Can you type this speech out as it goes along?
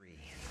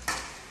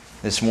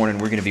This morning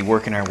we're going to be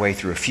working our way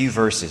through a few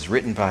verses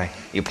written by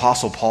the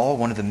Apostle Paul,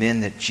 one of the men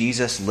that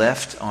Jesus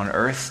left on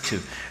earth to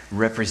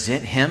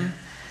represent him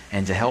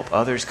and to help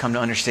others come to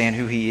understand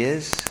who he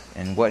is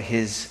and what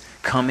his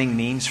coming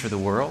means for the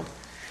world.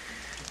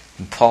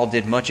 And Paul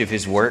did much of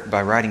his work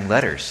by writing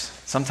letters,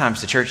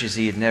 sometimes to churches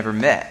he had never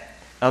met,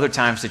 other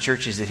times to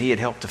churches that he had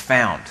helped to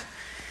found,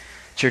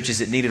 churches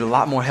that needed a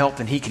lot more help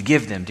than he could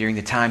give them during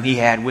the time he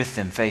had with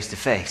them face to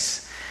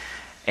face.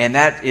 And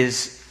that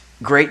is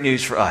great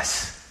news for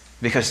us,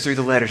 because through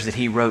the letters that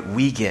he wrote,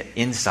 we get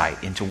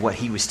insight into what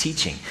he was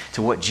teaching,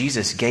 to what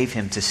Jesus gave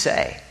him to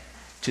say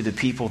to the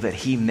people that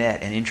he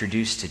met and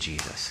introduced to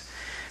Jesus.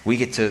 We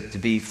get to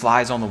be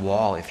flies on the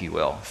wall, if you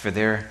will, for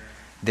their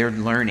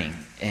learning,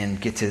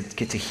 and get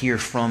to hear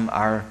from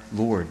our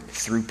Lord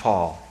through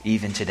Paul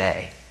even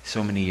today,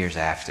 so many years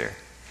after.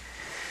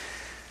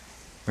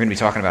 We're going to be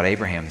talking about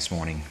Abraham this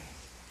morning.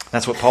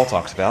 That's what Paul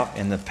talks about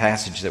in the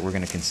passage that we're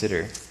going to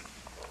consider.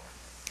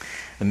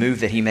 The move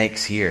that he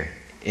makes here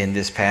in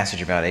this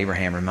passage about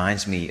Abraham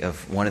reminds me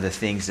of one of the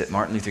things that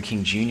Martin Luther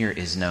King Jr.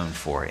 is known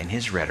for in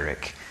his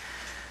rhetoric.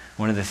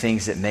 One of the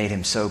things that made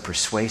him so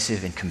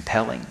persuasive and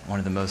compelling, one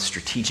of the most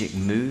strategic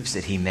moves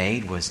that he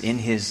made, was in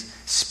his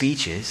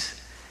speeches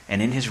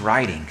and in his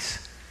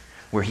writings,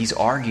 where he's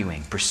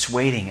arguing,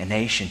 persuading a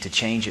nation to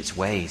change its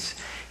ways.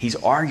 He's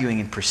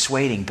arguing and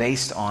persuading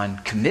based on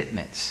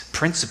commitments,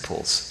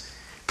 principles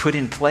put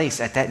in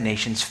place at that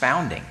nation's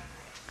founding.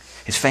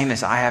 His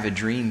famous "I Have a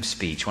Dream"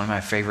 speech, one of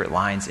my favorite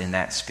lines in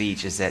that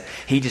speech, is that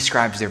he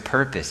describes their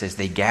purpose as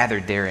they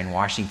gathered there in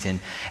Washington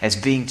as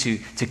being to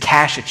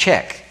cash a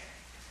check.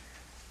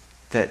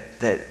 That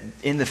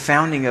in the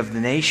founding of the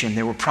nation,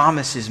 there were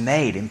promises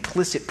made,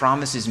 implicit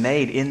promises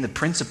made in the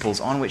principles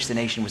on which the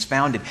nation was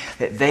founded,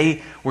 that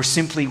they were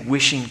simply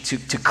wishing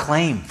to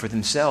claim for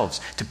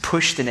themselves, to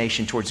push the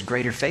nation towards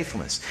greater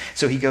faithfulness.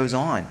 So he goes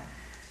on,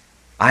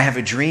 "I have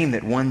a dream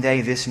that one day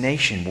this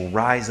nation will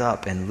rise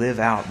up and live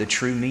out the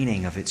true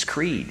meaning of its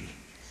creed.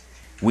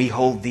 We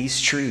hold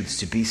these truths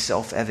to be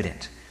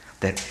self-evident,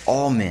 that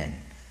all men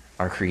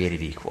are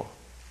created equal."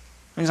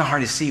 It was not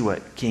hard to see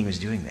what King was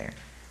doing there.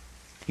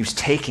 He was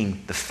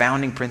taking the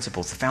founding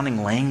principles, the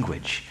founding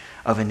language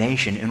of a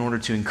nation in order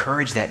to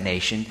encourage that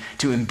nation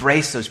to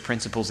embrace those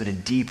principles in a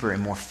deeper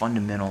and more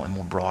fundamental and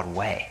more broad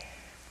way.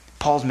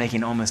 Paul's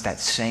making almost that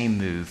same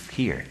move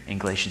here in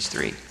Galatians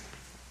 3.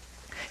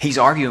 He's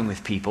arguing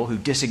with people who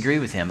disagree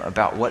with him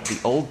about what the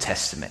Old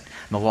Testament,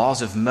 the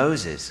laws of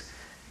Moses,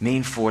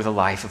 mean for the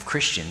life of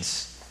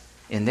Christians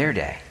in their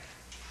day.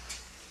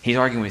 He's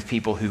arguing with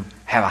people who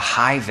have a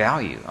high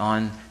value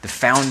on the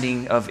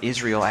founding of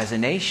Israel as a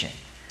nation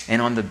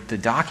and on the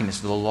documents,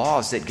 the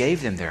laws that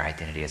gave them their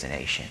identity as a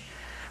nation.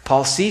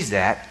 Paul sees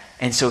that,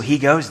 and so he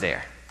goes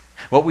there.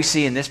 What we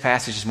see in this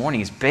passage this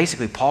morning is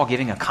basically Paul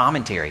giving a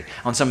commentary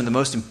on some of the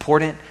most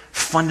important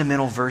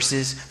fundamental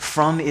verses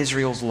from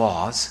Israel's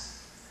laws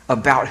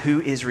about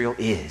who Israel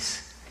is.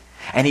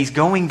 And he's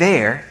going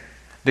there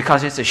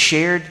because it's a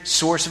shared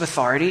source of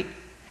authority,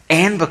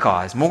 and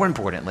because, more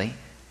importantly,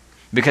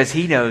 because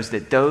he knows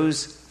that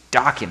those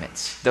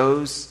documents,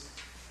 those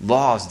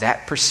laws,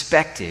 that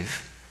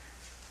perspective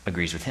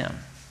agrees with him.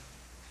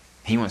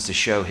 He wants to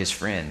show his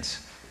friends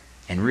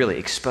and really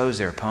expose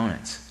their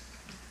opponents.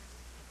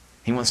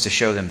 He wants to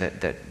show them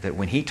that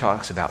when he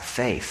talks about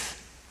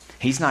faith,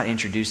 he's not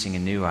introducing a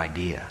new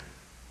idea.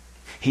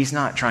 He's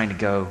not trying to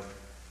go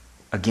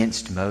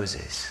against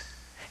Moses.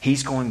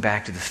 He's going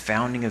back to the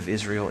founding of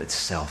Israel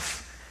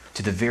itself,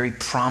 to the very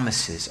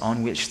promises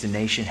on which the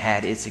nation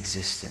had its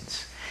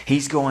existence.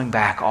 He's going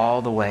back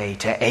all the way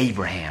to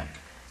Abraham,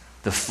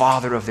 the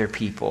father of their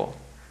people,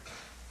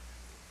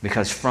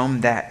 because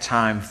from that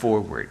time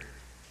forward,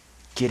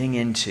 getting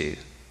into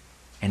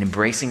and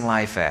embracing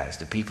life as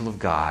the people of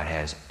God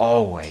has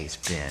always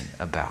been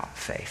about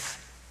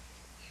faith.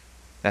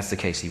 That's the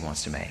case he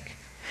wants to make.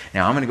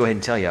 Now, I'm going to go ahead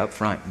and tell you up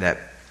front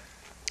that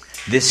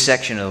this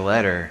section of the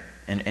letter,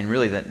 and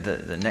really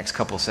the next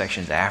couple of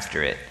sections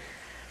after it,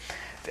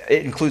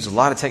 it includes a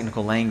lot of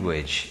technical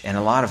language and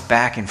a lot of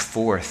back and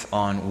forth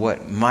on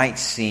what might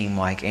seem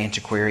like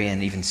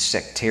antiquarian, even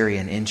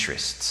sectarian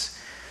interests.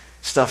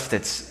 Stuff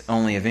that's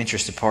only of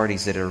interest to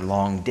parties that are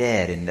long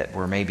dead and that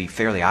were maybe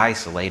fairly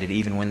isolated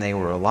even when they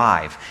were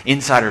alive.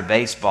 Insider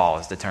baseball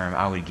is the term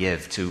I would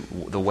give to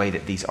the way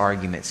that these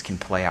arguments can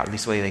play out, at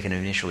least the way they can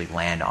initially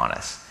land on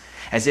us.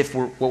 As if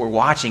what we're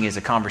watching is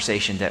a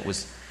conversation that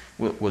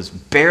was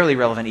barely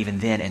relevant even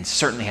then, and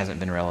certainly hasn't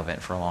been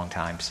relevant for a long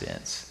time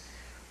since.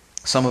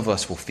 Some of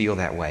us will feel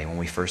that way when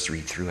we first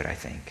read through it, I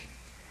think.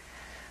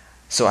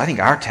 So I think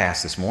our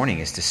task this morning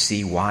is to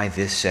see why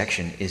this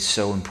section is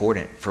so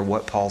important for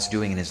what Paul's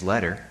doing in his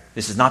letter.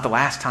 This is not the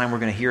last time we're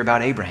going to hear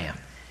about Abraham.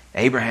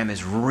 Abraham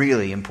is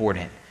really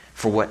important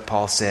for what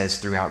Paul says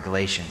throughout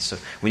Galatians. So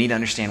we need to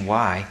understand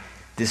why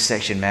this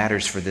section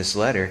matters for this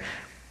letter.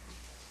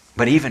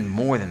 But even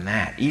more than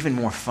that, even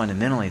more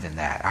fundamentally than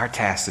that, our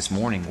task this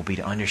morning will be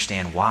to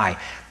understand why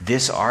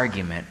this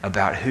argument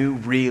about who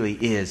really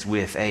is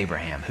with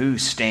Abraham, who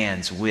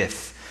stands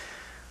with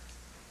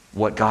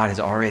what God has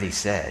already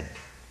said,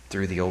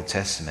 through the Old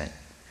Testament,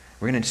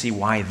 we're going to see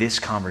why this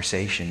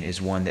conversation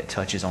is one that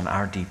touches on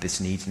our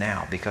deepest needs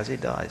now, because it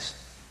does.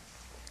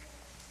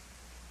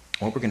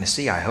 What we're going to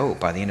see, I hope,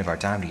 by the end of our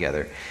time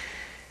together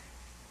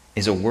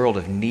is a world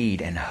of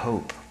need and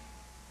hope.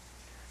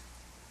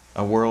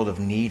 A world of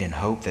need and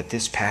hope that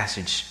this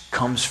passage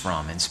comes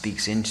from and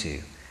speaks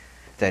into,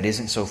 that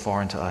isn't so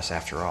foreign to us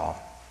after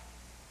all.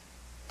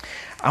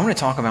 I want to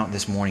talk about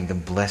this morning the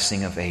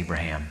blessing of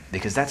Abraham,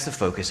 because that's the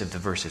focus of the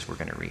verses we're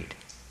going to read.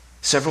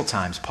 Several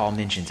times Paul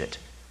mentions it.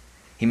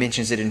 He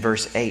mentions it in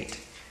verse 8.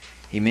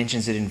 He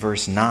mentions it in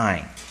verse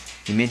 9.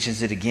 He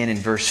mentions it again in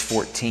verse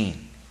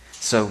 14.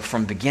 So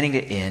from beginning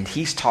to end,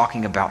 he's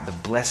talking about the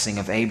blessing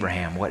of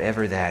Abraham,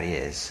 whatever that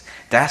is.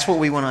 That's what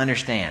we want to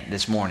understand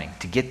this morning.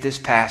 To get this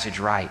passage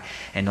right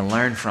and to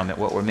learn from it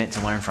what we're meant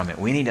to learn from it,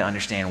 we need to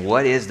understand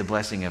what is the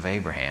blessing of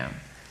Abraham.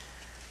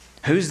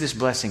 Who's this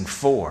blessing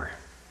for?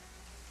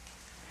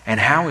 And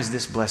how is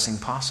this blessing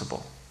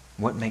possible?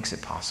 What makes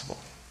it possible?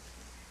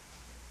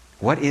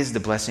 What is the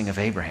blessing of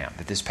Abraham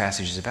that this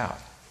passage is about?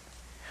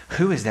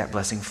 Who is that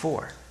blessing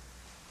for?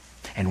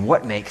 And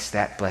what makes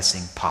that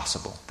blessing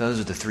possible? Those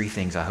are the three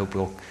things I hope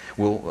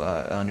we'll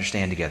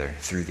understand together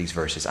through these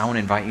verses. I want to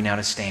invite you now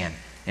to stand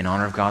in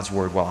honor of God's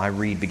Word while I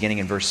read beginning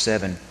in verse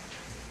 7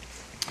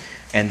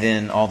 and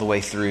then all the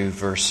way through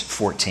verse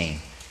 14.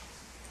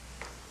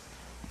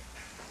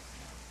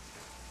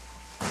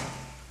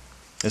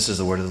 This is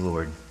the word of the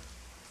Lord.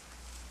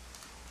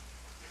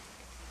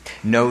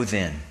 Know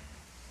then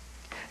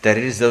that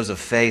it is those of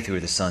faith who are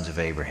the sons of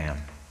Abraham.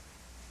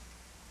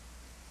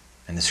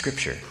 And the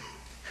Scripture,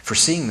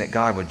 foreseeing that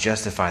God would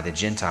justify the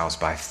Gentiles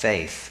by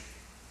faith,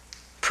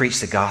 preached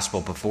the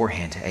gospel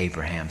beforehand to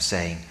Abraham,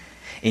 saying,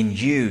 in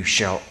you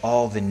shall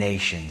all the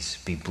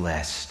nations be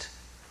blessed.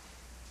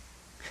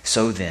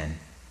 So then,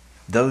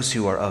 those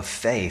who are of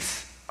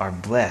faith are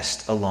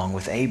blessed along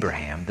with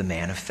Abraham, the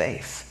man of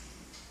faith.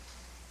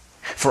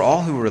 For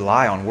all who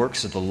rely on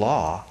works of the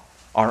law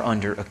are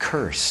under a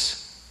curse.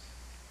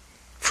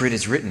 For it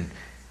is written,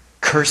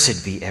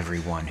 cursed be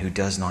everyone who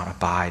does not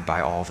abide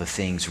by all the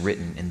things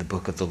written in the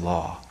book of the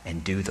law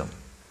and do them.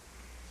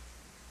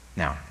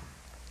 Now,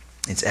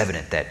 it's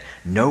evident that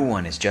no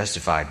one is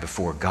justified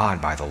before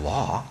God by the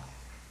law,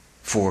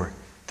 for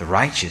the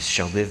righteous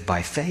shall live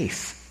by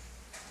faith.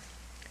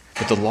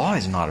 But the law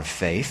is not of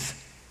faith.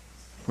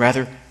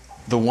 Rather,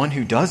 the one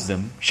who does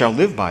them shall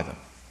live by them.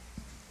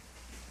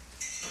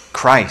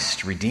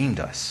 Christ redeemed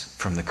us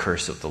from the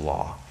curse of the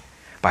law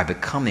by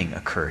becoming a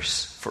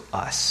curse for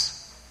us.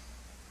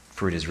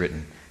 For it is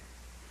written,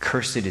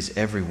 cursed is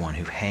everyone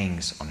who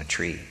hangs on a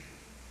tree.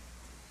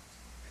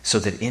 So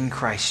that in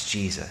Christ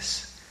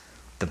Jesus,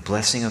 the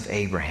blessing of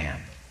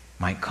Abraham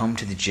might come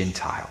to the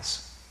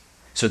Gentiles,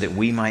 so that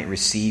we might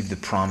receive the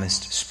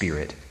promised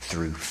Spirit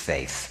through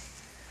faith.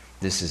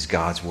 This is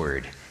God's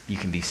Word. You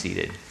can be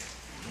seated.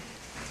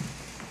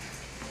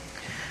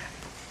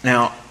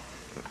 Now,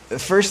 the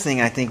first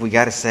thing I think we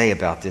got to say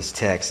about this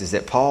text is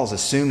that Paul's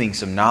assuming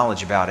some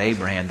knowledge about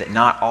Abraham that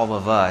not all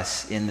of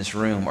us in this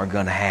room are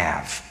going to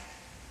have.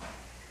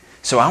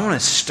 So I want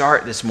to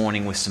start this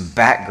morning with some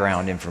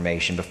background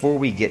information before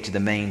we get to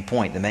the main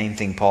point, the main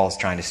thing Paul's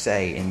trying to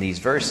say in these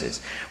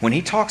verses. When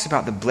he talks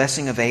about the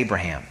blessing of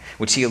Abraham,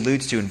 which he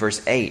alludes to in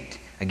verse 8,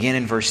 again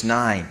in verse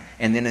 9,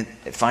 and then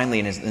finally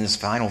in his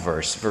final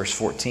verse, verse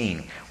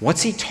 14,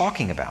 what's he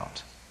talking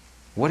about?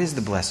 What is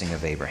the blessing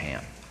of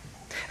Abraham?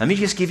 Let me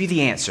just give you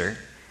the answer,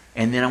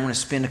 and then I want to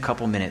spend a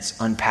couple minutes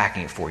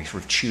unpacking it for you,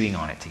 sort of chewing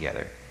on it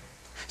together.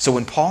 So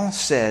when Paul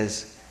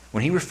says,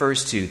 when he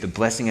refers to the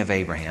blessing of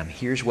Abraham,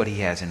 here's what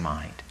he has in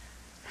mind.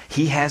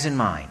 He has in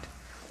mind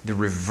the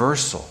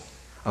reversal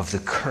of the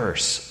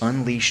curse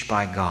unleashed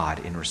by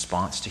God in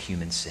response to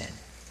human sin.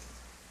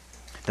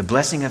 The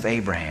blessing of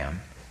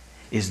Abraham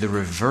is the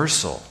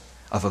reversal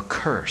of a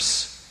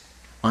curse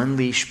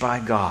unleashed by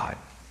God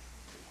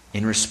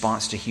in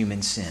response to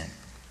human sin.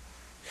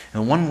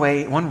 And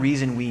one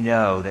reason we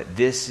know that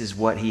this is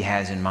what he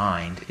has in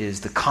mind is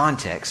the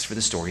context for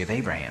the story of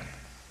Abraham.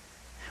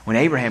 When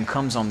Abraham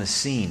comes on the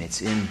scene,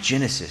 it's in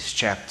Genesis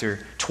chapter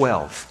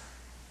 12.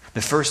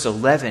 The first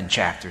 11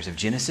 chapters of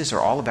Genesis are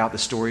all about the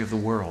story of the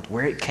world,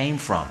 where it came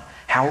from,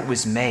 how it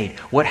was made,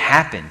 what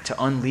happened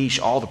to unleash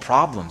all the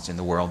problems in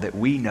the world that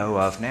we know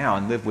of now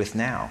and live with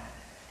now.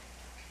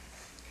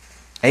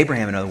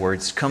 Abraham, in other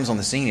words, comes on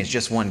the scene as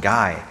just one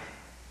guy,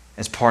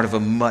 as part of a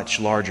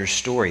much larger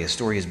story, a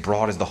story as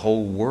broad as the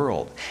whole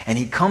world. And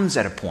he comes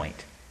at a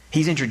point,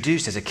 he's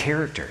introduced as a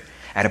character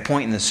at a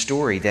point in the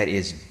story that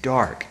is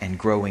dark and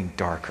growing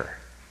darker.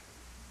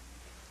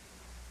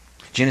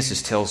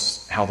 Genesis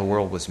tells how the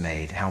world was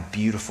made, how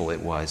beautiful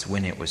it was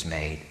when it was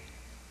made.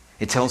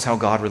 It tells how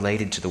God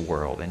related to the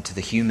world and to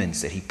the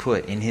humans that he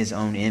put in his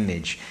own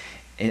image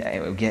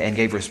and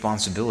gave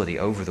responsibility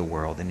over the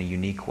world in a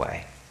unique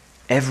way.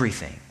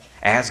 Everything,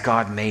 as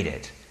God made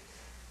it,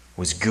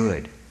 was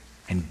good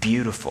and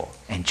beautiful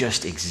and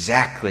just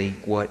exactly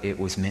what it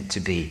was meant to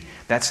be.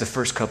 That's the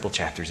first couple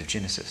chapters of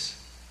Genesis.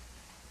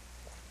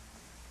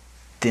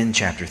 Then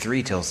chapter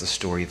 3 tells the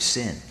story of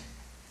sin.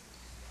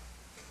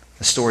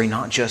 A story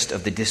not just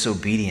of the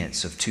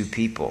disobedience of two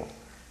people,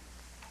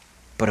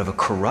 but of a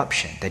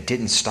corruption that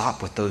didn't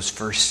stop with those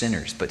first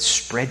sinners, but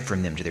spread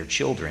from them to their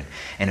children,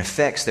 and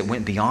effects that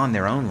went beyond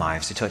their own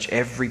lives to touch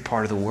every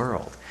part of the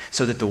world.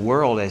 So that the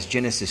world, as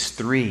Genesis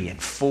 3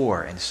 and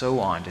 4 and so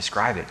on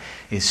describe it,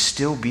 is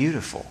still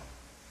beautiful,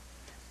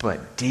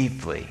 but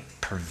deeply,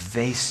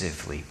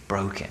 pervasively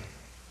broken.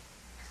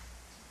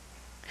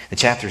 The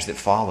chapters that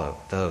follow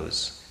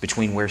those,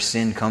 between where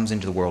sin comes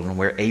into the world and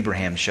where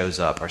Abraham shows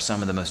up, are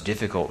some of the most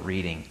difficult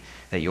reading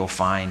that you'll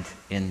find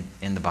in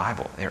the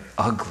Bible. They're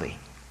ugly,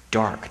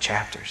 dark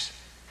chapters.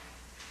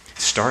 It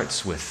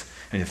starts with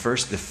the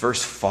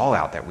first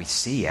fallout that we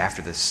see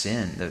after the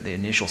sin, the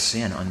initial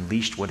sin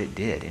unleashed what it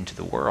did into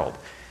the world,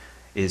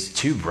 is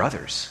two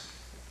brothers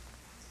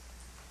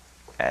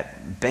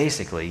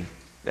basically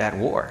at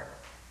war.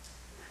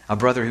 A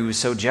brother who was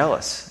so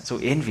jealous, so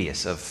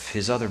envious of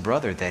his other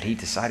brother that he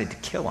decided to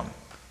kill him.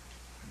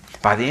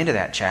 By the end of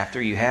that chapter,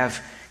 you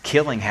have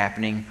killing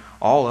happening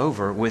all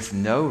over with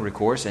no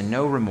recourse and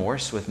no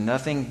remorse, with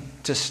nothing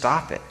to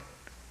stop it.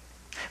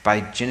 By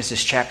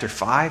Genesis chapter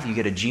 5, you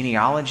get a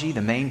genealogy,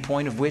 the main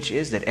point of which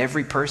is that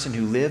every person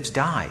who lives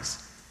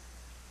dies.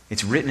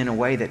 It's written in a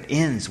way that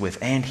ends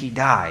with, and he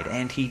died,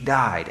 and he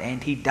died,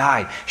 and he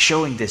died,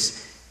 showing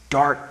this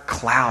dark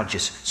cloud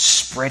just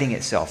spreading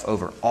itself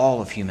over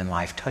all of human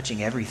life,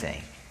 touching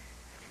everything.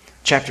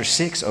 Chapter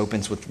 6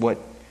 opens with what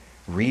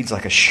reads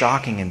like a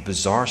shocking and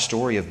bizarre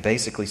story of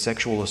basically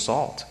sexual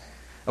assault.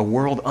 A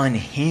world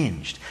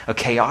unhinged, a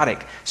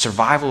chaotic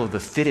survival of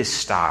the fittest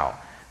style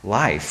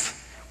life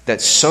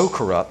that's so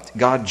corrupt,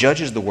 God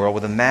judges the world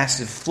with a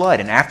massive flood.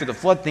 And after the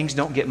flood, things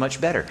don't get much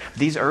better.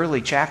 These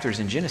early chapters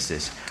in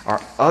Genesis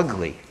are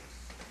ugly,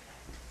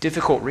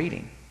 difficult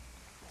reading.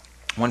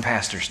 One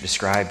pastor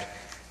described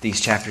these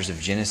chapters of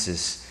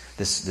Genesis,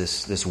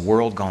 this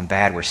world gone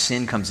bad where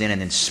sin comes in and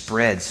then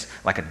spreads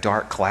like a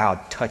dark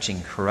cloud,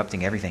 touching,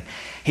 corrupting everything.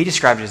 He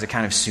described it as a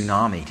kind of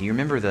tsunami. Do you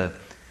remember the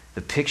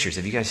pictures?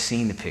 Have you guys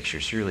seen the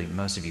pictures? Surely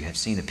most of you have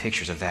seen the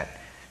pictures of that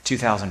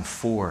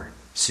 2004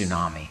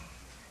 tsunami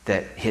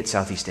that hit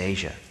Southeast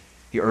Asia.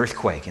 The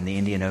earthquake in the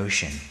Indian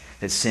Ocean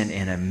that sent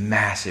in a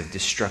massive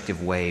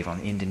destructive wave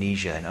on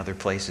Indonesia and other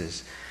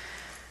places.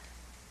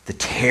 The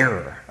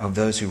terror of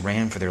those who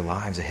ran for their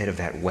lives ahead of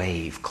that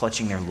wave,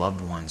 clutching their loved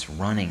ones,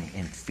 running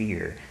in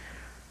fear,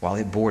 while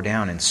it bore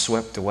down and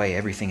swept away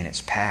everything in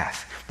its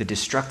path. The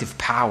destructive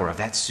power of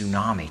that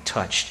tsunami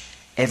touched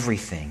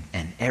everything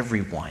and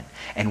everyone.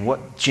 And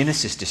what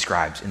Genesis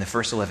describes in the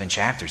first 11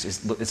 chapters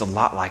is a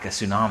lot like a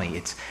tsunami.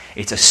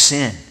 It's a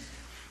sin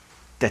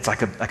that's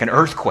like an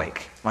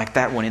earthquake, like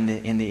that one in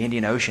the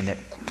Indian Ocean, that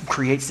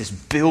creates this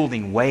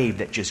building wave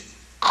that just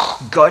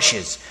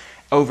gushes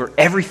over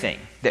everything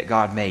that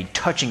God made,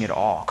 touching it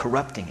all,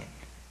 corrupting it.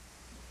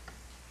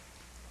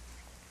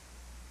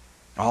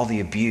 All the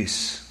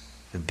abuse,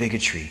 the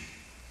bigotry,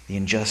 the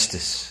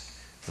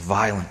injustice, the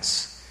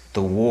violence,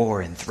 the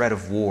war and threat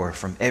of war,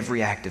 from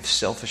every act of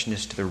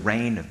selfishness to the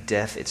reign of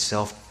death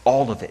itself,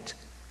 all of it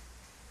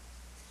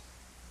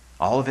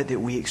that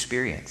we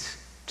experience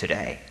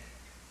today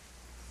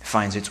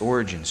finds its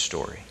origin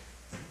story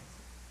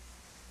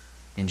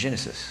in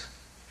Genesis.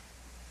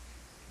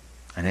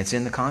 And it's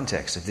in the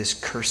context of this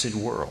cursed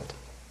world,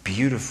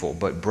 beautiful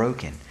but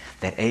broken,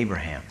 that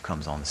Abraham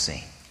comes on the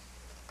scene.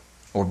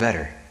 Or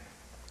better,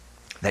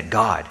 that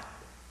God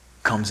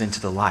comes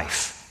into the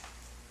life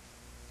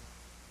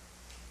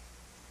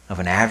of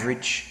an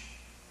average,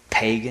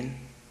 pagan,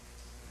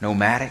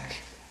 nomadic,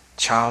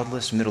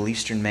 childless Middle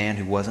Eastern man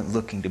who wasn't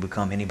looking to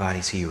become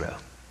anybody's hero.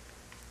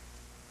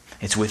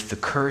 It's with the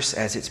curse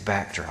as its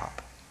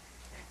backdrop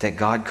that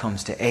God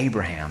comes to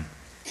Abraham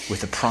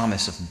with a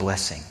promise of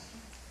blessing.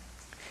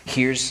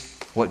 Here's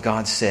what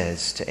God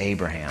says to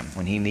Abraham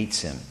when he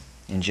meets him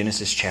in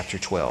Genesis chapter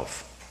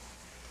 12.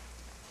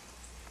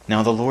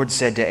 Now the Lord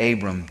said to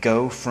Abram,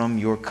 "Go from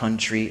your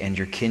country and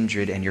your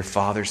kindred and your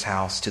father's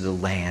house to the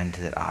land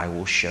that I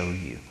will show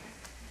you.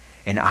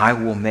 And I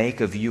will make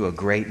of you a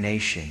great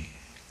nation,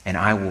 and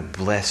I will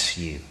bless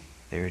you."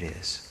 There it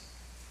is.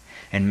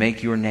 "And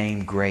make your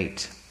name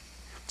great,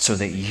 so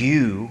that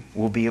you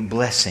will be a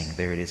blessing."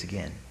 There it is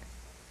again.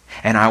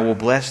 "And I will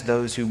bless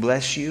those who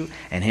bless you,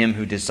 and him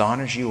who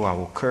dishonors you I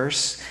will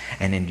curse.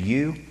 And in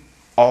you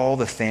all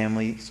the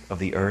families of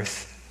the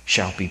earth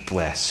shall be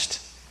blessed."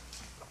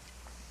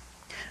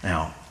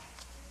 Now,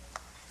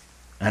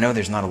 I know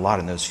there's not a lot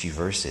in those few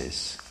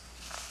verses.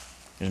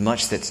 There's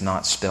much that's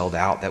not spelled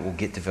out that will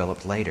get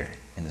developed later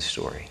in the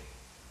story.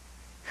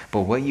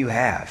 But what you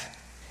have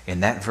in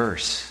that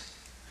verse,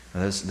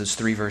 those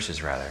three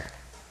verses rather,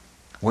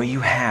 what you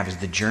have is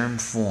the germ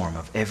form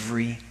of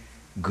every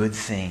good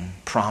thing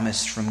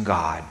promised from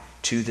God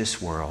to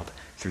this world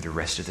through the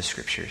rest of the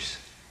Scriptures.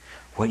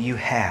 What you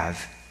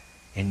have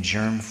in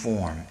germ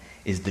form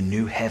is the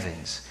new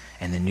heavens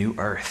and the new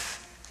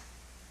earth,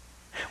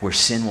 where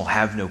sin will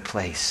have no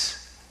place,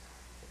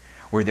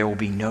 where there will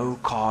be no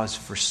cause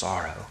for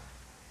sorrow,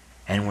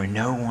 and where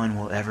no one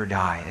will ever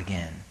die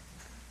again.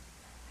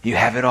 You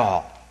have it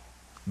all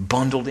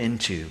bundled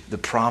into the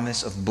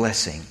promise of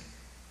blessing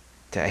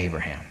to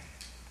Abraham.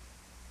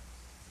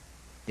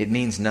 It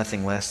means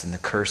nothing less than the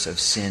curse of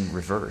sin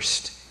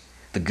reversed,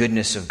 the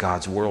goodness of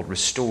God's world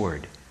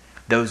restored,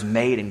 those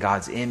made in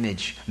God's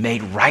image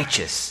made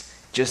righteous,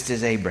 just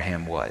as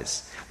Abraham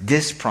was.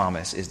 This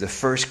promise is the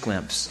first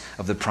glimpse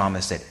of the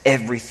promise that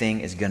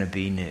everything is going to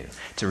be new.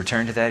 To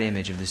return to that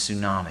image of the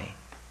tsunami,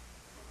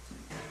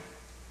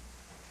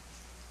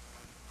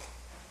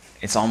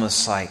 it's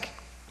almost like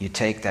you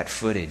take that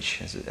footage,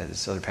 as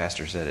this other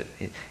pastor said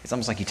it, it's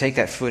almost like you take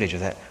that footage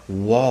of that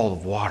wall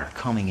of water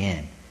coming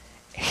in,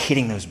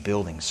 hitting those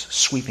buildings,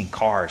 sweeping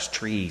cars,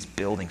 trees,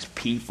 buildings,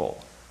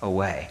 people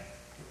away.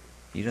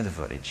 You know the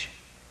footage.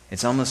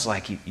 It's almost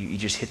like you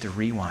just hit the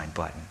rewind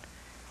button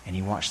and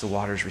you watch the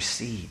waters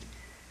recede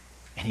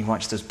and you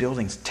watch those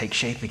buildings take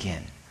shape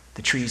again.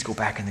 The trees go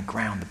back in the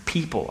ground. The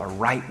people are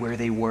right where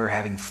they were,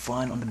 having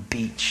fun on the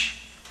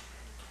beach.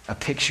 A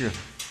picture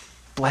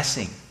of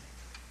blessing,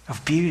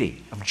 of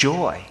beauty, of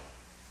joy.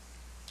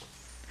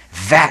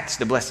 That's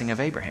the blessing of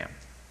Abraham.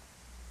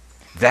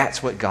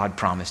 That's what God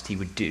promised he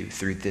would do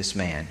through this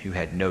man who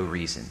had no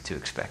reason to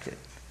expect it.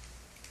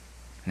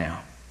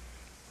 Now,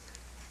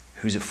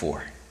 who's it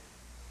for?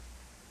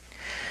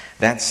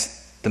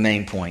 That's the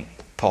main point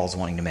Paul's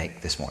wanting to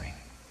make this morning.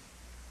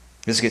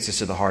 This gets us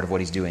to the heart of what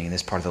he's doing in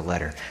this part of the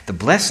letter. The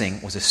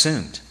blessing was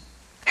assumed.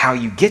 How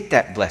you get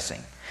that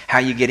blessing, how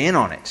you get in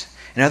on it.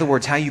 In other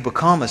words, how you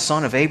become a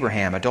son of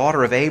Abraham, a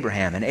daughter of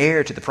Abraham, an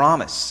heir to the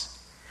promise.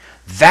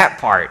 That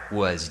part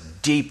was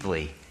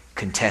deeply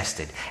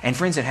contested. And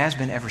friends, it has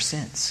been ever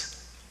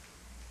since.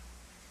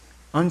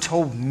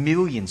 Untold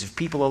millions of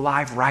people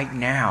alive right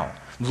now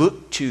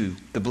look to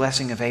the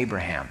blessing of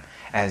Abraham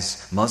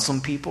as Muslim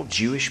people,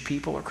 Jewish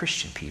people, or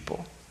Christian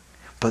people,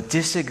 but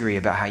disagree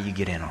about how you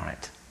get in on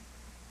it.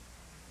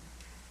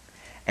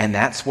 And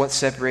that's what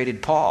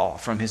separated Paul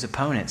from his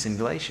opponents in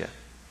Galatia.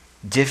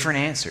 Different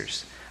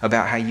answers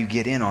about how you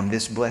get in on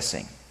this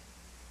blessing.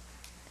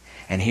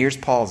 And here's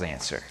Paul's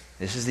answer.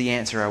 This is the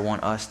answer I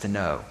want us to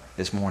know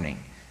this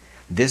morning.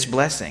 This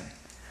blessing,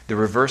 the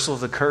reversal of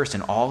the curse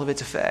and all of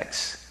its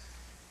effects,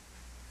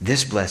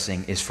 this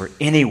blessing is for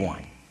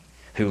anyone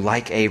who,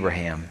 like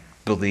Abraham,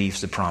 believes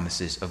the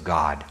promises of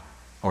God.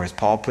 Or as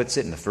Paul puts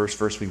it in the first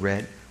verse we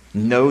read,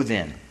 know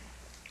then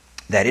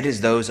that it is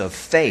those of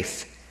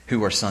faith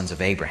who are sons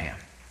of Abraham.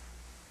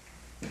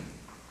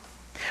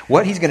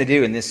 What he's going to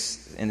do in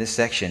this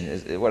section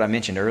is what I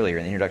mentioned earlier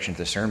in the introduction to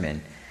the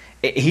sermon.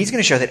 He's going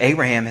to show that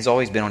Abraham has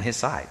always been on his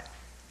side.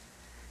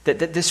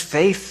 That this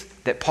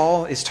faith that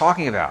Paul is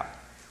talking about,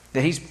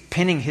 that he's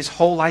pinning his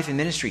whole life and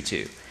ministry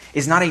to,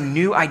 is not a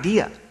new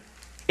idea.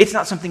 It's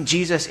not something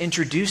Jesus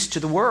introduced to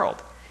the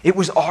world. It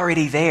was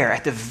already there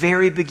at the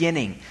very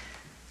beginning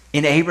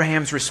in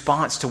Abraham's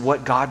response to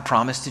what God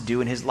promised to do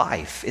in his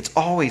life. It's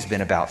always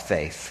been about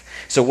faith.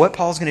 So what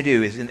Paul's going to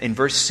do is in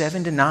verse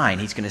 7 to 9,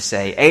 he's going to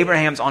say,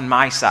 Abraham's on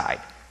my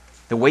side.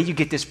 The way you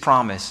get this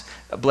promise,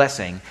 a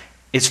blessing,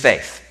 is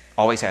faith.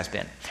 Always has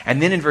been.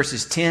 And then in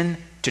verses 10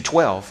 to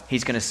 12,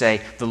 he's going to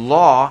say, the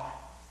law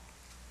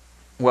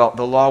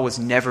was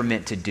never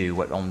meant to do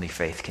what only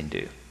faith can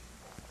do.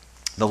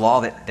 The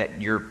law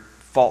that your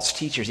false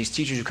teachers, these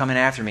teachers who come in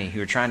after me,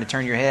 who are trying to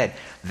turn your head,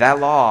 that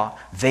law,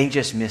 they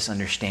just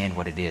misunderstand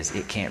what it is.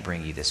 It can't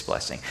bring you this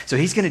blessing. So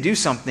he's going to do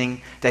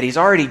something that he's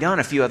already done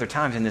a few other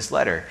times in this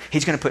letter.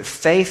 He's going to put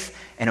faith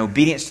and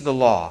obedience to the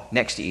law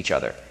next to each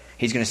other.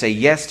 He's going to say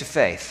yes to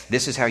faith.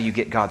 This is how you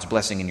get God's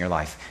blessing in your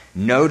life.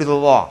 No to the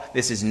law.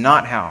 This is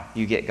not how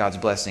you get God's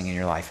blessing in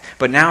your life.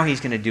 But now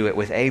he's going to do it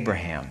with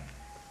Abraham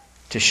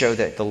to show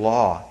that the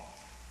law,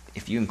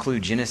 if you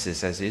include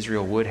Genesis as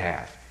Israel would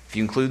have, if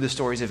you include the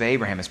stories of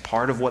Abraham as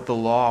part of what the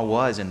law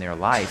was in their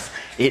life,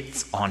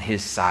 it's on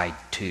his side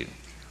too.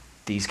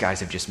 These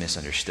guys have just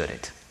misunderstood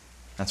it.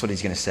 That's what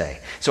he's going to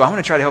say. So I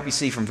want to try to help you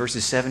see from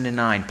verses 7 to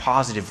 9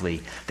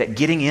 positively that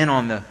getting in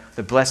on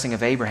the blessing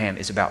of Abraham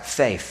is about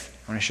faith.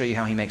 I want to show you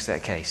how he makes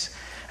that case.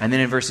 And then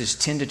in verses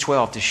 10 to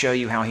 12 to show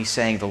you how he's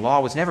saying the law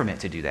was never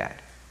meant to do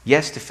that.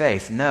 Yes to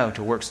faith, no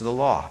to works of the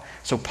law.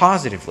 So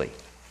positively,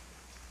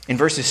 in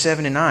verses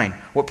 7 and 9,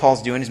 what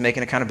Paul's doing is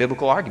making a kind of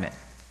biblical argument.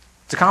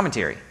 It's a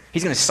commentary.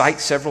 He's going to cite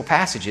several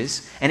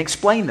passages and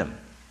explain them.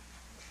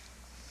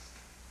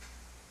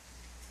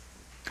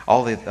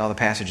 All the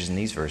passages in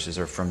these verses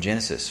are from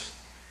Genesis.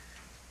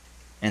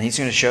 And he's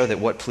going to show that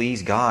what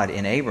pleased God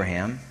in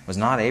Abraham was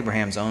not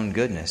Abraham's own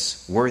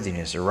goodness,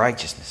 worthiness, or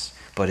righteousness,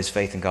 but his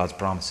faith in God's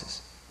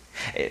promises.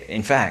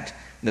 In fact,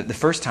 the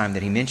first time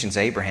that he mentions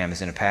Abraham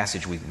is in a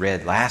passage we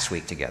read last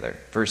week together,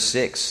 verse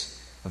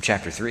 6 of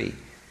chapter 3.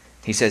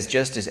 He says,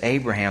 just as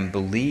Abraham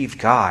believed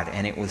God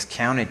and it was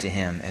counted to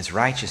him as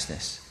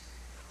righteousness.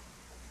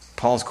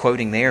 Paul's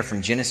quoting there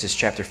from Genesis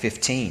chapter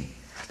 15.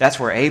 That's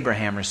where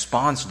Abraham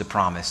responds to the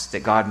promise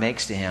that God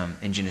makes to him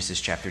in Genesis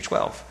chapter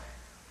 12.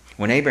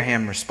 When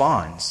Abraham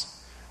responds,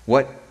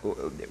 what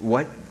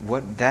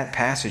that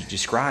passage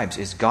describes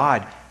is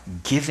God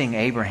giving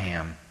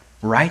Abraham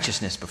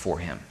righteousness before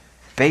him.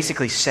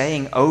 Basically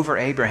saying over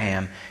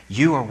Abraham,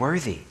 you are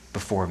worthy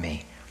before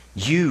me.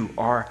 You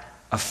are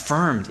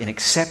affirmed and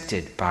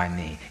accepted by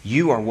me.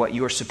 You are what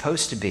you are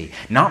supposed to be.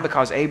 Not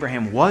because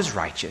Abraham was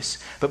righteous,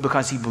 but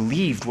because he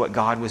believed what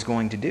God was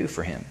going to do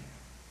for him.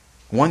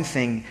 One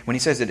thing, when he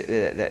says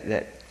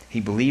that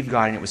he believed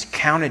God and it was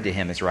counted to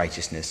him as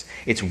righteousness,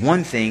 it's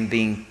one thing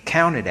being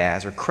counted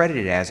as or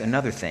credited as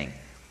another thing.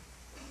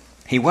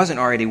 He wasn't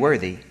already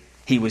worthy.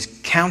 He was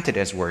counted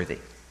as worthy.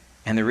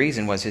 And the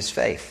reason was his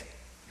faith.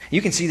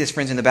 You can see this,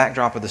 friends, in the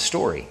backdrop of the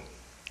story.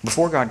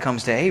 Before God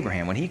comes to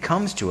Abraham, when he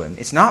comes to him,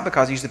 it's not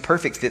because he's the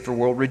perfect fit for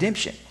world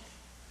redemption.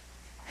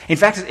 In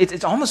fact,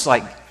 it's almost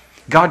like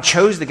God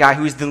chose the guy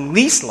who is the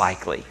least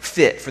likely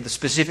fit for the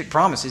specific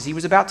promises he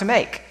was about to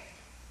make.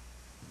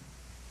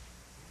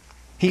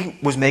 He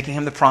was making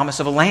him the promise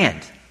of a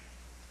land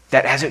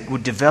that, as it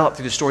would develop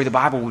through the story of the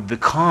Bible, would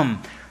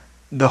become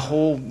the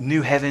whole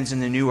new heavens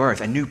and the new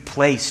earth, a new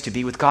place to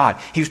be with God.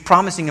 He was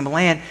promising him a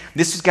land.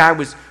 This guy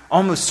was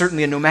almost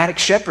certainly a nomadic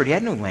shepherd. He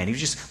had no land. He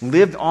just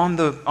lived on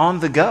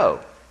the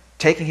go,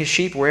 taking his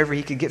sheep wherever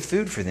he could get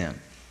food for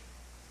them.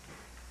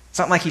 It's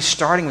not like he's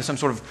starting with some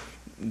sort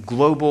of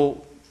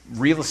global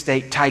real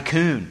estate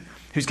tycoon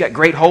who's got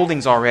great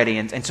holdings already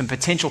and some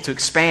potential to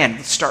expand.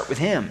 Let's start with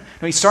him.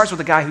 No, he starts with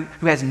a guy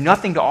who has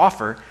nothing to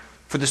offer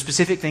for the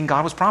specific thing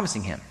God was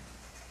promising him.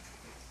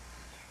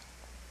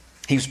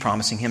 He was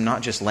promising him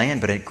not just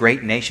land, but a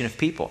great nation of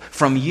people.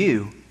 From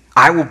you,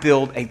 I will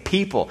build a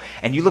people.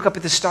 And you look up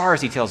at the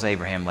stars, he tells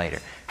Abraham later.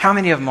 How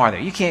many of them are there?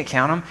 You can't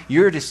count them.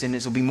 Your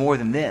descendants will be more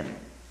than them.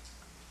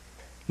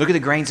 Look at the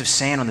grains of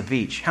sand on the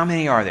beach. How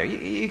many are there?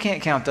 You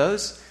can't count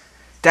those.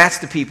 That's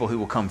the people who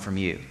will come from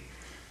you.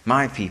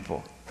 My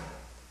people.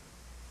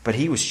 But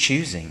he was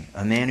choosing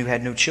a man who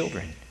had no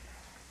children.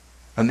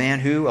 A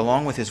man who,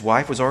 along with his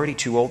wife, was already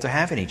too old to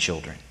have any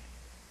children.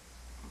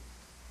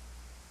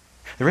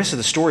 The rest of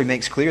the story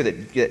makes clear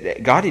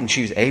that God didn't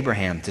choose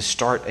Abraham to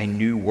start a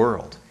new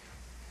world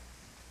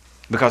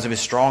because of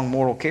his strong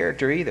moral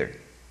character either,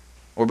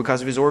 or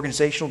because of his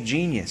organizational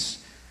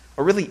genius,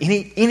 or really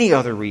any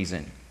other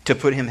reason to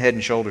put him head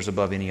and shoulders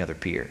above any other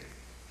peer.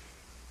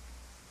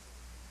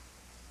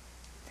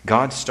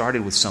 God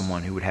started with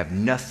someone who would have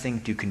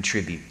nothing to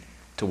contribute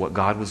to what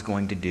God was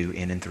going to do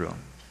in and through him.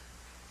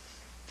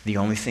 The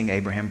only thing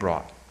Abraham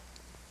brought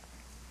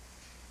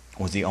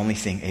was the only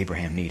thing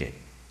Abraham needed.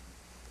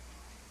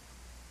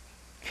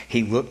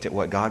 He looked at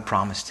what God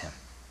promised him.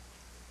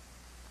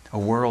 A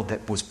world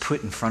that was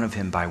put in front of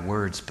him by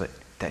words, but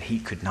that he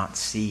could not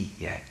see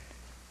yet.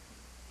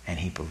 And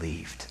he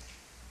believed.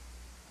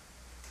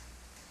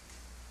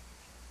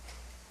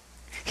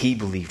 He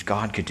believed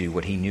God could do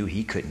what he knew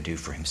he couldn't do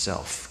for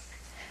himself.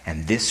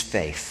 And this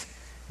faith,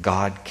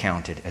 God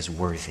counted as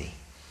worthy.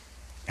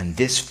 And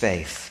this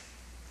faith,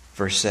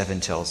 verse 7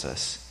 tells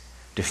us,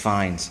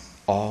 defines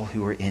all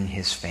who are in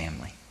his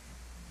family.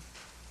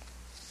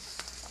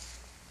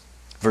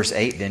 Verse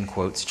 8 then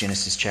quotes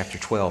Genesis chapter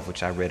 12,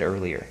 which I read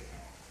earlier,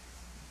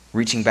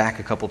 reaching back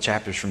a couple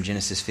chapters from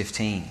Genesis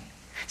 15.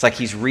 It's like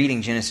he's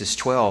reading Genesis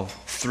 12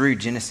 through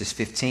Genesis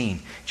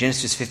 15.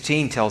 Genesis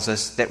 15 tells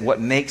us that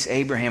what makes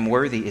Abraham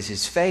worthy is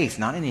his faith,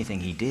 not anything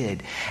he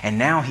did. And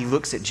now he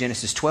looks at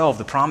Genesis 12,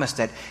 the promise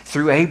that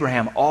through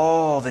Abraham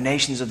all the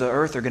nations of the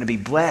earth are going to be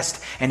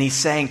blessed. And he's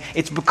saying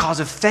it's because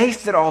of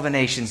faith that all the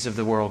nations of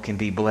the world can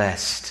be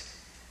blessed.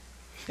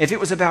 If it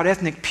was about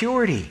ethnic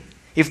purity,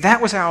 if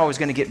that was how I was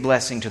going to get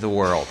blessing to the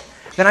world,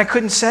 then I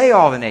couldn't say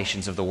all the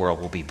nations of the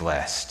world will be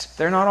blessed.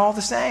 They're not all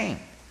the same.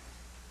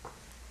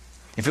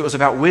 If it was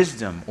about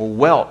wisdom or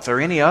wealth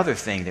or any other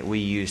thing that we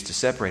use to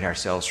separate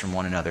ourselves from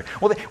one another,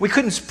 well, we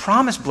couldn't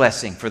promise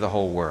blessing for the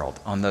whole world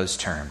on those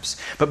terms.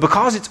 But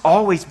because it's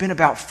always been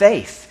about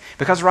faith,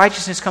 because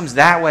righteousness comes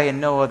that way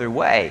and no other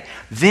way,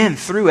 then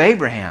through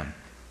Abraham,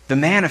 the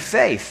man of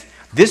faith,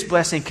 this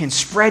blessing can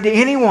spread to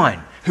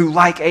anyone who,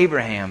 like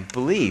Abraham,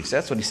 believes.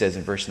 That's what he says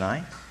in verse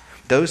 9.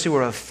 Those who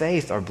are of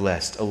faith are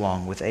blessed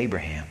along with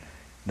Abraham,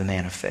 the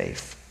man of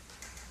faith.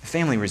 The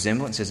family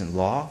resemblance isn't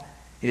law.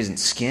 It isn't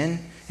skin.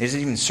 It isn't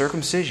even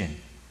circumcision.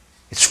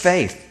 It's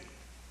faith.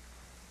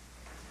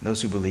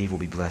 Those who believe will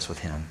be blessed with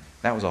him.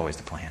 That was always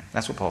the plan.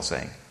 That's what Paul's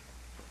saying.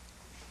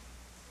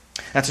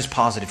 That's his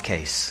positive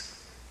case.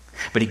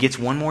 But he gets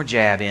one more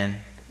jab in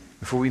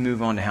before we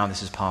move on to how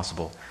this is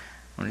possible.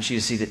 I want you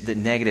to see the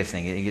negative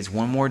thing. He gets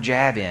one more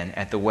jab in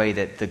at the way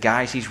that the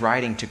guys he's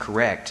writing to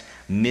correct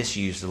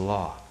misuse the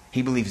law.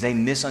 He believes they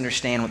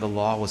misunderstand what the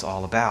law was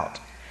all about.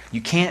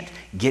 You can't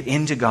get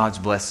into God's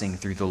blessing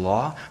through the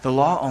law. The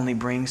law only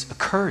brings a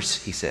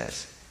curse, he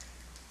says.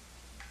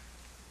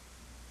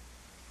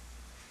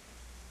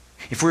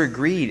 If we're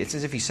agreed, it's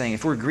as if he's saying,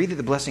 if we're agreed that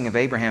the blessing of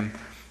Abraham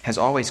has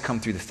always come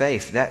through the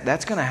faith,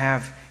 that's going to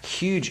have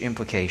huge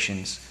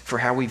implications for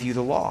how we view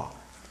the law.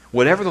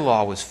 Whatever the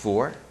law was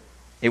for,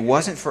 it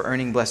wasn't for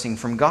earning blessing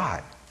from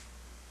God.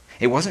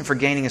 It wasn't for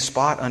gaining a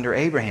spot under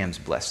Abraham's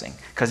blessing,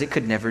 because it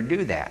could never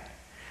do that.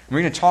 We're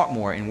going to talk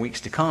more in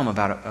weeks to come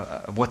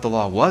about what the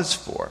law was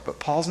for, but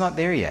Paul's not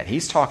there yet.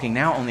 He's talking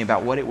now only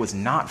about what it was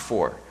not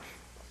for.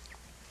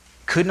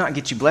 Could not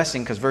get you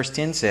blessing because verse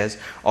 10 says,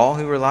 all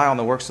who rely on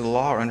the works of the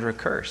law are under a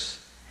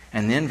curse.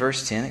 And then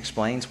verse 10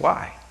 explains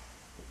why.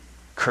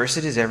 Cursed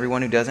is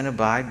everyone who doesn't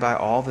abide by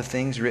all the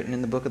things written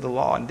in the book of the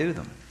law and do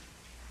them.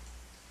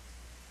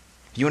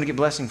 If you want to get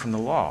blessing from the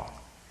law,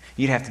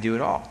 you'd have to do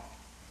it all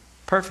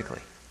perfectly.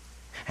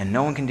 And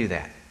no one can do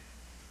that.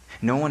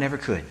 No one ever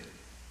could.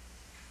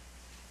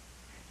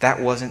 That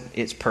wasn't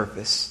its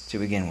purpose to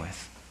begin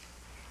with.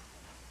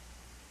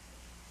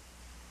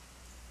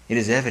 It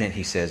is evident,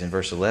 he says in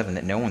verse 11,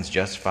 that no one's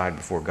justified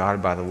before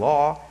God by the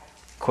law.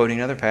 Quoting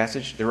another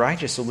passage, the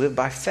righteous will live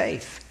by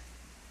faith.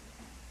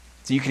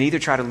 So you can either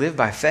try to live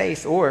by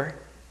faith, or,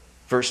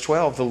 verse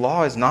 12, the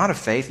law is not of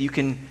faith. You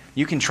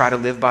can try to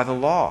live by the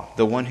law.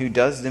 The one who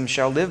does them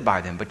shall live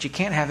by them. But you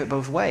can't have it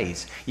both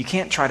ways. You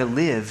can't try to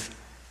live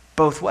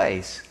both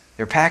ways.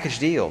 They're package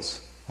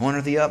deals, one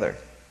or the other,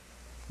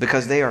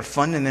 because they are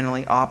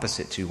fundamentally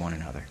opposite to one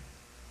another.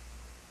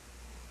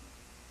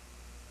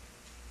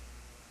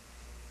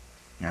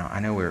 Now, I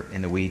know we're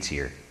in the weeds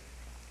here.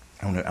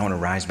 I want to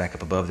rise back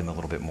up above them a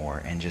little bit more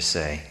and just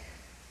say,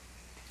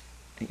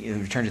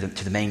 return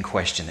to the main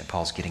question that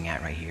Paul's getting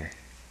at right here.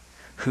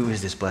 Who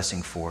is this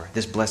blessing for?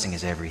 This blessing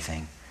is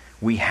everything.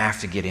 We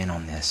have to get in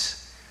on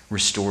this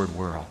restored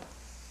world.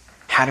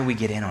 How do we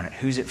get in on it?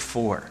 Who's it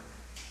for?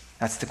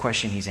 That's the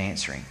question he's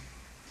answering.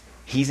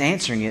 He's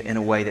answering it in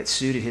a way that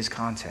suited his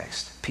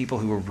context. People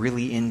who were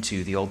really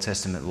into the Old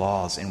Testament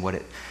laws and what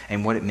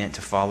it meant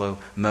to follow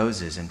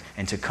Moses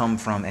and to come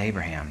from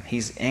Abraham.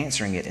 He's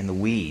answering it in the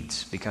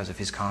weeds because of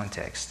his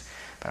context.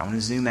 But I want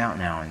to zoom out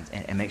now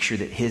and make sure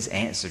that his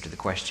answer to the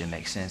question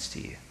makes sense to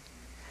you.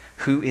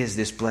 Who is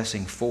this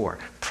blessing for?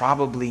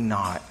 Probably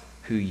not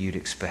who you'd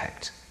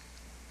expect.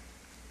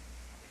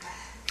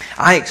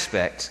 I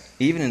expect,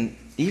 even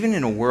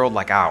in a world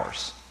like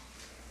ours,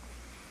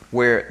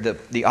 where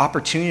the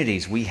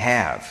opportunities we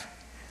have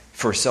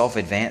for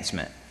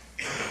self-advancement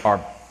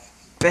are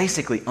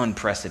basically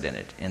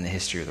unprecedented in the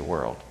history of the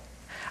world,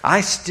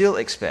 I still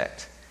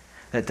expect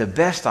that the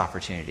best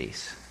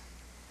opportunities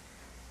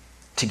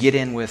to get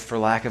in with, for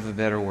lack of a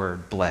better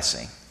word,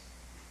 blessing,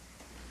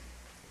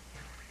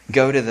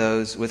 go to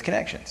those with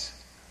connections.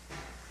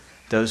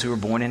 Those who are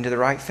born into the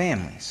right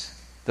families.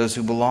 Those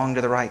who belong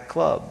to the right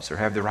clubs or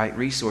have the right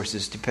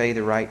resources to pay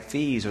the right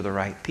fees or the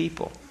right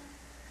people.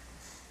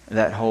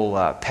 That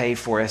whole pay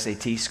for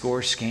SAT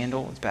score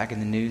scandal is back in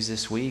the news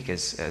this week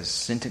as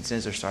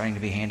sentences are starting to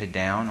be handed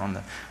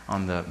down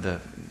on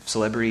the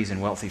celebrities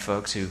and wealthy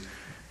folks who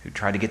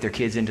try to get their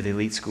kids into the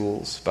elite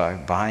schools by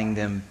buying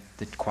them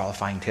the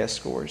qualifying test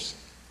scores.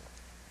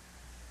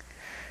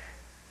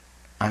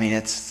 I mean,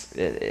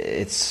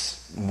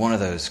 it's one of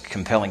those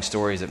compelling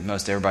stories that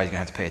most everybody's going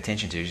to have to pay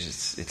attention to.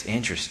 It's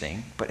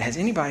interesting. But has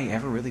anybody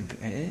ever really,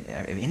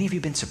 have any of you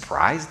been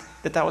surprised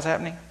that was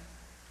happening?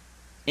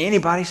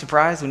 Anybody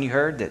surprised when you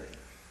heard that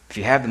if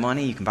you have the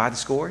money, you can buy the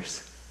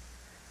scores?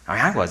 I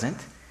mean, I wasn't.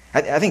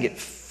 I think it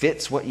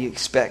fits what you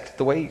expect,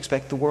 the way you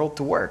expect the world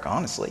to work,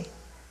 honestly.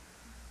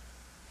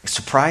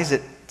 Surprised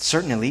that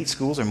certain elite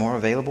schools are more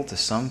available to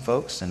some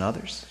folks than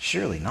others?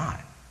 Surely not.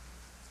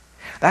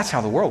 That's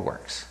how the world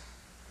works.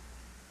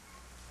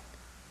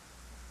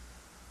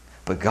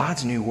 But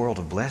God's new world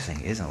of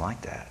blessing isn't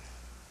like that.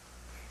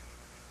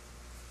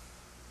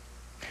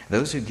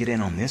 Those who get in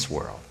on this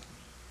world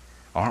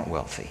aren't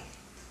wealthy.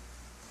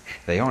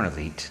 They aren't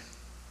elite.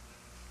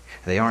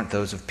 They aren't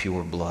those of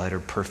pure blood or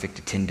perfect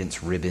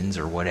attendance ribbons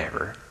or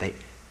whatever.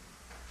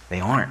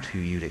 They aren't who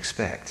you'd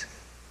expect.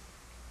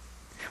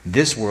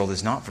 This world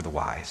is not for the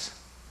wise.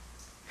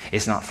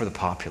 It's not for the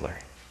popular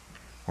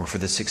or for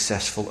the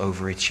successful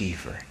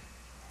overachiever.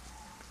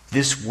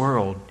 This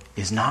world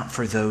is not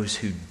for those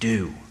who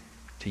do,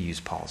 to use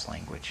Paul's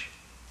language.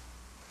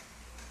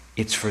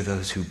 It's for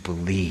those who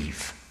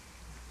believe,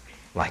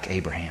 like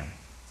Abraham.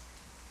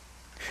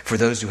 For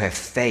those who have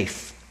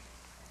faith,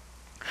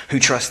 who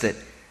trust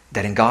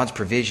that in God's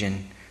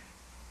provision,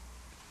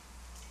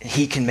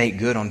 He can make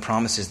good on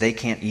promises they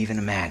can't even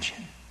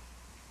imagine.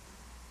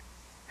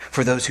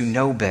 For those who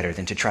know better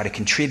than to try to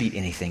contribute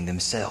anything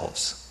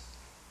themselves.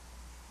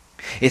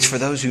 It's for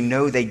those who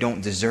know they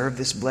don't deserve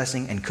this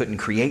blessing and couldn't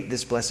create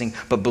this blessing,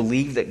 but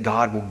believe that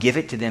God will give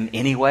it to them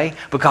anyway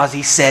because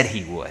He said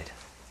He would.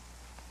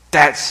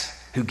 That's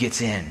who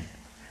gets in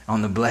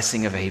on the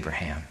blessing of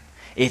Abraham.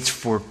 It's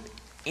for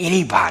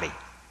anybody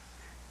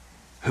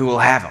who will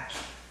have them.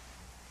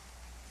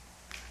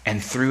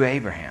 And through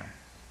Abraham,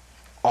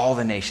 all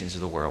the nations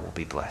of the world will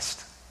be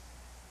blessed.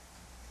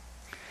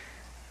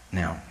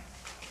 Now,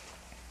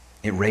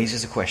 it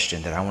raises a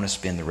question that I want to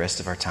spend the rest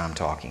of our time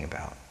talking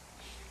about.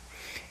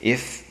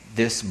 If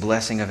this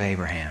blessing of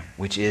Abraham,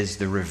 which is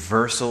the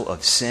reversal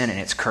of sin and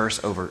its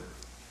curse over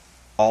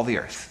all the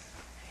earth,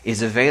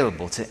 is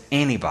available to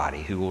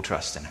anybody who will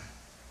trust in Him,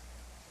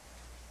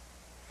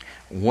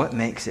 what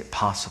makes it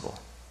possible?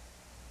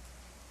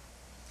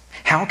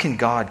 How can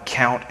God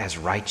count as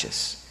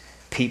righteous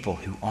people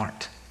who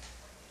aren't?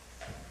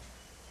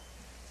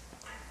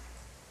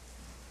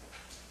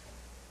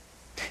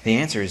 The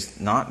answer is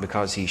not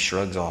because He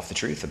shrugs off the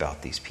truth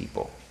about these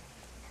people.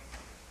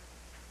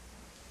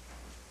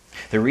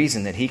 The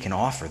reason that He can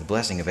offer the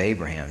blessing of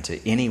Abraham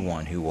to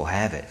anyone who will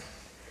have it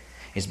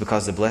is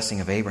because the blessing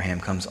of Abraham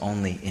comes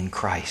only in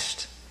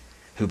Christ,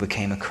 who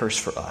became a curse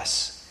for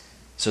us,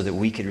 so that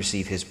we could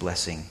receive his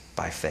blessing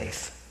by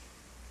faith.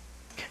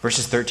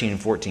 Verses 13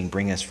 and 14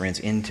 bring us, friends,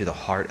 into the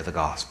heart of the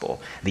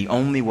gospel. The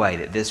only way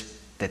that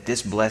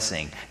this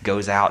blessing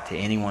goes out to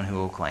anyone who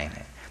will claim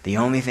it. The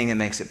only thing that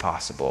makes it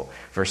possible.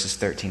 Verses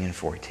 13 and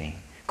 14.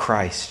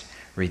 Christ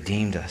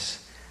redeemed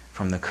us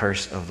from the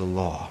curse of the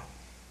law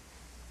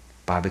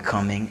by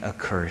becoming a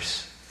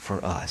curse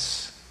for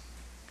us,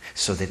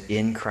 so that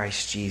in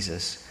Christ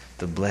Jesus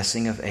the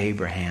blessing of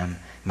Abraham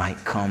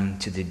might come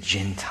to the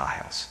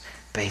Gentiles,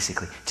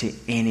 basically to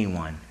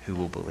anyone who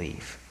will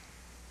believe.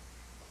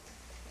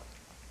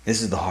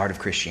 This is the heart of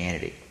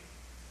Christianity.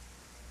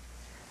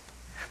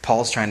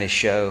 Paul's trying to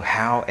show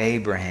how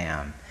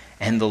Abraham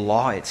and the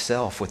law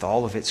itself, with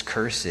all of its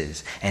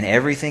curses and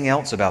everything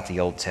else about the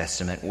Old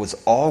Testament, was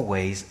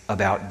always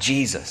about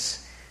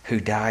Jesus, who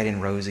died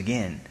and rose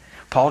again.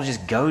 Paul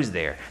just goes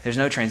there. There's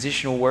no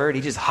transitional word.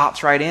 He just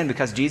hops right in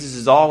because Jesus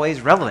is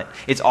always relevant.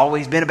 It's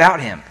always been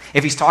about him.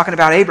 If he's talking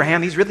about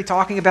Abraham, he's really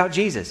talking about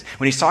Jesus.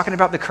 When he's talking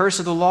about the curse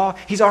of the law,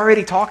 he's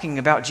already talking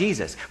about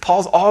Jesus.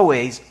 Paul's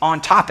always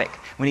on topic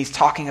when he's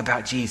talking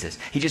about Jesus.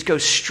 He just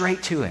goes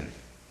straight to him.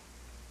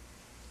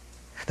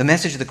 The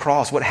message of the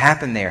cross, what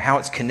happened there, how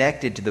it's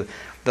connected to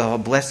the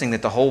blessing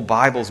that the whole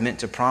Bible is meant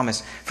to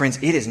promise. Friends,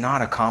 it is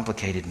not a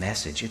complicated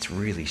message. It's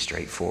really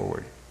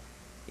straightforward,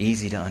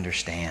 easy to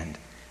understand,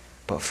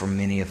 but for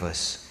many of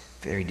us,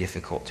 very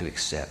difficult to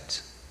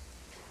accept.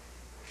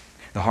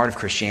 The heart of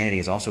Christianity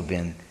has also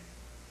been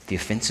the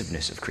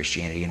offensiveness of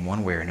Christianity in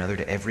one way or another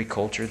to every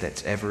culture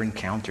that's ever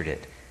encountered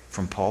it,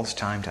 from Paul's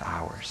time to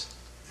ours.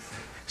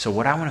 So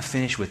what I want to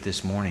finish with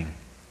this morning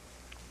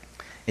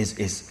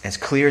is as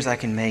clear as I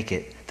can make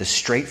it, the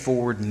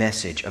straightforward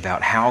message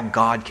about how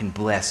God can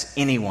bless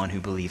anyone who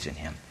believes in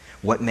him.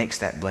 What makes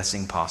that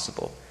blessing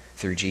possible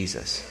through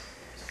Jesus.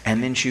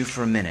 And then chew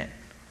for a minute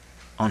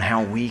on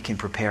how we can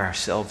prepare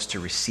ourselves to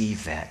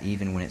receive that,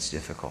 even when it's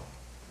difficult.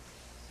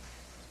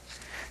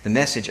 The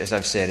message, as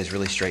I've said, is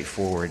really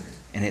straightforward,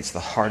 and it's the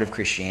heart of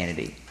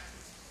Christianity.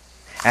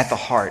 At the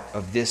heart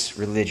of this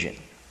religion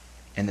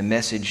and the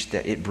message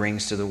that it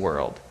brings to the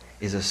world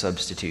is a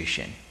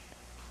substitution.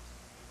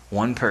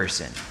 One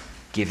person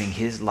giving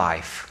his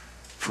life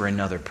for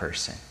another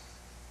person.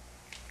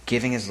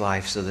 Giving his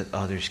life so that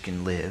others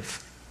can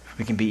live.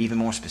 We can be even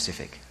more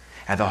specific.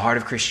 At the heart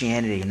of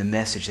Christianity and the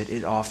message that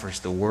it offers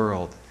the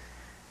world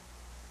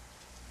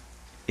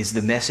is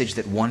the message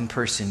that one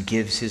person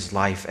gives his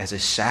life as a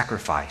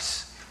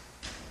sacrifice.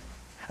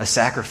 A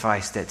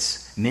sacrifice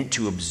that's meant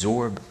to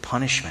absorb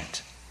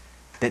punishment.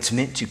 That's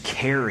meant to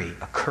carry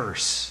a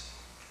curse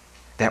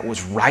that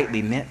was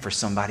rightly meant for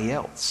somebody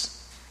else.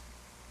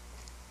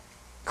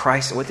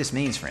 Christ, what this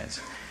means, friends,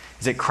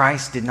 is that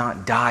Christ did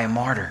not die a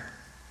martyr.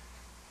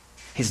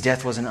 His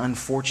death was an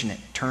unfortunate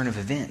turn of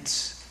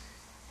events.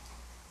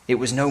 It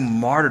was no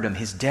martyrdom.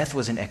 His death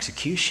was an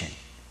execution.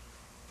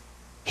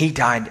 He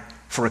died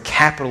for a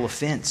capital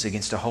offense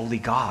against a holy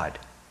God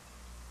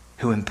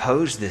who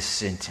imposed this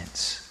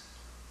sentence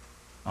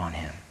on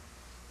him.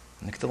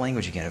 Look at the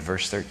language again of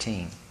verse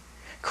 13.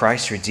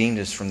 Christ redeemed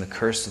us from the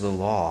curse of the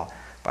law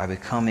by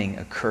becoming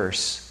a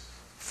curse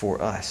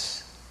for us.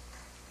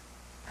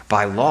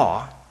 By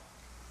law,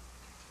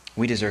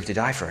 we deserve to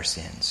die for our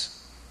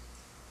sins.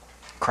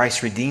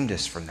 Christ redeemed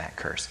us from that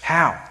curse.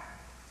 How?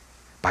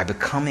 By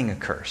becoming a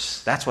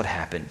curse. That's what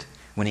happened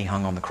when he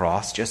hung on the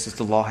cross, just as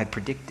the law had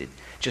predicted.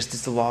 Just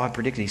as the law had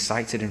predicted. He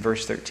cites it in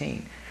verse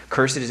 13.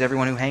 Cursed is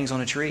everyone who hangs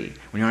on a tree.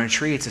 When you're on a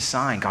tree, it's a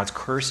sign. God's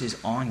curse is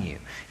on you.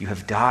 You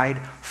have died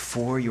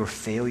for your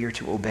failure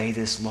to obey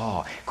this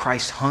law.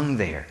 Christ hung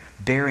there,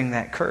 bearing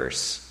that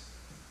curse.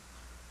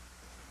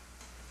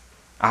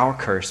 Our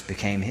curse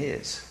became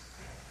his.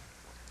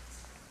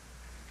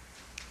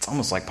 It's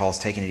almost like Paul's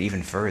taking it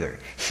even further.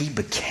 He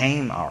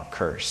became our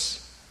curse.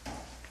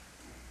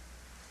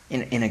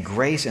 In a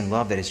grace and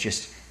love that is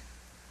just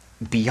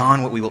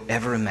beyond what we will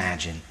ever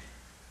imagine.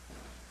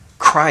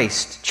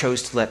 Christ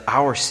chose to let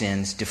our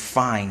sins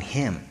define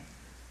him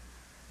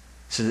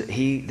so that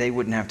they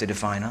wouldn't have to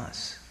define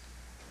us.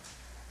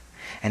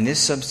 And this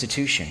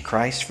substitution,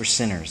 Christ for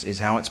sinners, is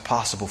how it's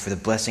possible for the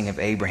blessing of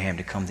Abraham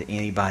to come to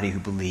anybody who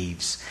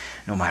believes,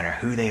 no matter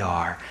who they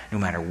are, no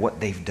matter what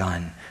they've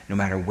done, no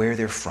matter where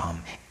they're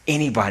from.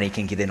 Anybody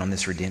can get in on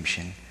this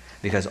redemption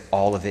because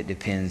all of it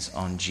depends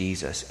on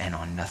Jesus and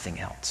on nothing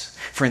else.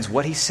 Friends,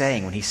 what he's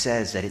saying when he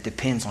says that it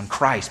depends on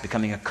Christ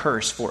becoming a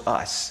curse for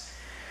us,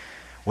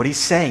 what he's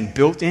saying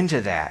built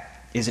into that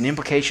is an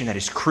implication that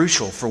is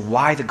crucial for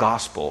why the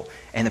gospel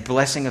and the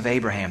blessing of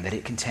Abraham that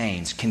it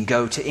contains can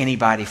go to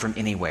anybody from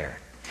anywhere.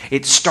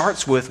 It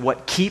starts with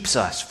what keeps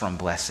us from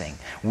blessing.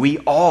 We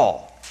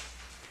all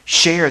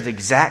share the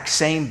exact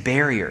same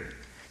barrier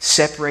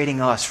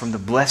separating us from the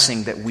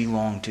blessing that we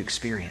long to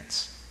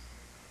experience.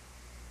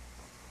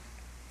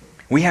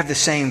 We have the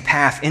same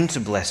path into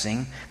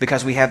blessing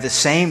because we have the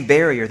same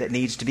barrier that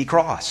needs to be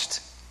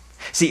crossed.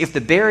 See, if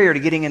the barrier to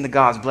getting into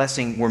God's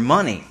blessing were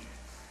money,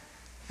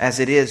 as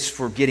it is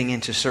for getting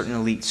into certain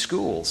elite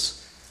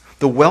schools,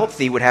 The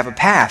wealthy would have a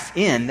path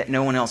in that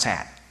no one else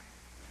had.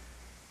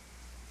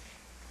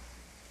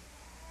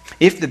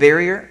 If the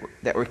barrier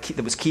that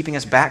was keeping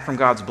us back from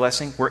God's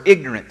blessing were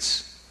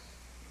ignorance,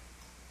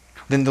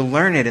 then the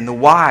learned and the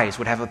wise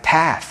would have a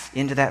path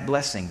into that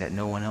blessing that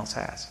no one else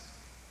has.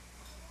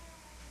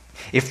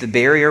 If the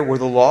barrier were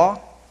the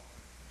law,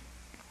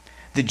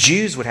 the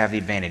Jews would have the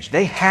advantage.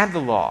 They had the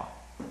law.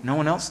 No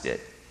one else did.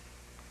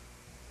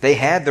 They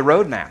had the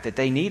roadmap that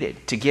they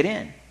needed to get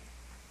in.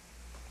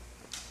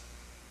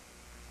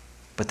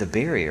 But the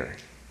barrier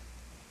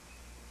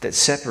that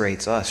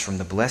separates us from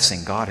the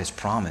blessing God has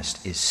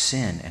promised is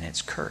sin and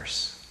its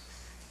curse.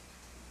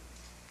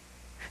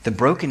 The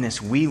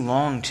brokenness we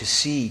long to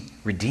see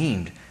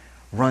redeemed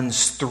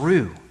runs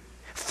through,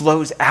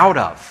 flows out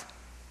of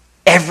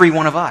every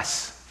one of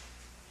us.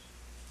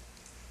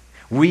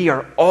 We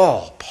are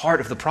all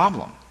part of the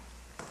problem.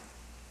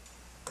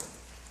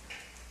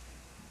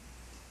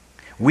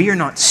 We are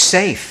not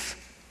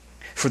safe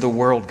for the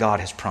world God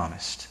has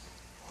promised.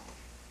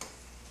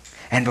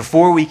 And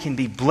before we can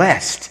be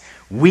blessed,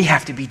 we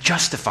have to be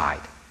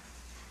justified.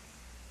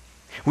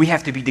 We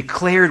have to be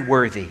declared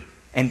worthy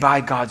and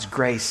by God's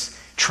grace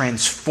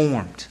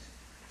transformed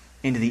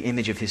into the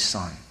image of His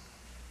Son.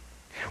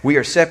 We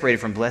are separated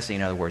from blessing,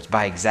 in other words,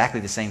 by exactly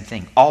the same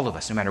thing. All of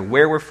us, no matter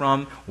where we're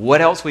from, what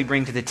else we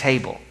bring to the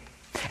table.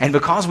 And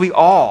because we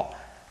all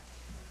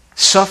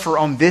suffer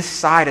on this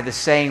side of the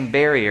same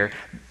barrier,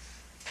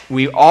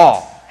 we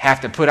all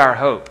have to put our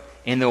hope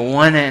in the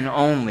one and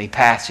only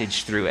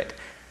passage through it.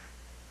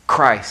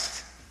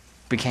 Christ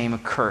became a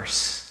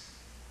curse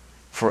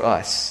for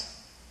us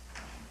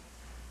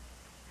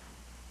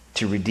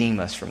to redeem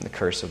us from the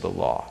curse of the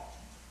law.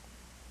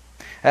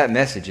 That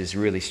message is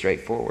really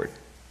straightforward.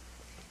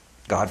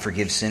 God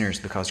forgives sinners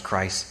because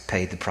Christ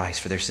paid the price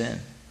for their sin.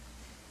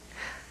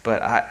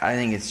 But I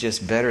think it's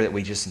just better that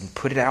we just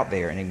put it out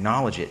there and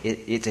acknowledge it.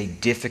 It's a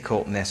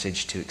difficult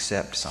message to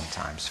accept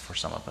sometimes for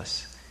some of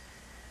us.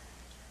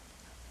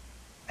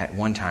 At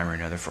one time or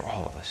another for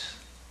all of us.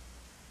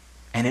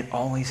 And it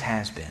always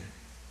has been.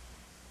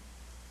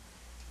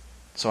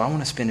 So I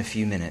want to spend a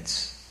few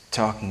minutes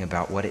talking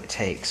about what it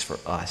takes for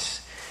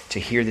us to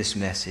hear this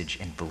message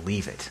and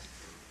believe it,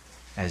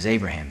 as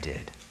Abraham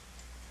did,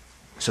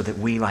 so that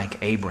we, like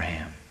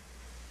Abraham,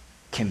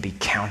 can be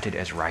counted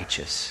as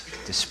righteous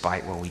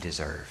despite what we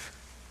deserve.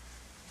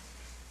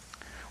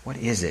 What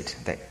is it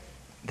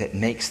that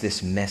makes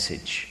this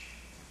message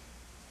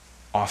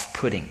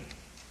off-putting?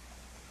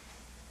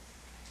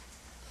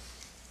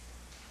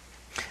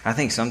 I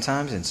think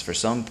sometimes, and for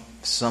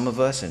some of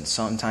us, and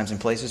sometimes in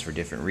places for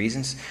different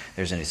reasons,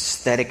 there's an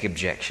aesthetic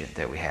objection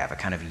that we have, a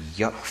kind of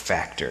yuck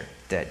factor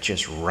that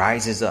just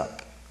rises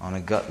up on a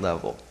gut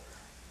level.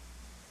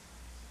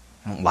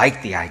 I don't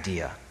like the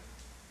idea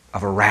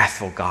of a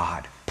wrathful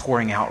God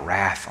pouring out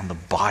wrath on the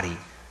body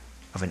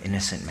of an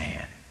innocent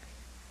man.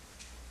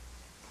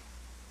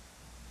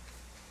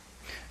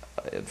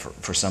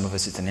 For some of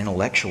us, it's an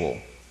intellectual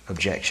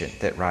objection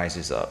that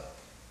rises up.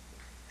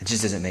 It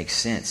just doesn't make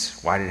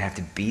sense. Why did it have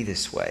to be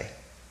this way?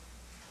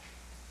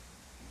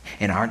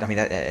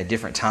 At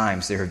different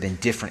times, there have been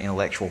different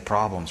intellectual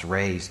problems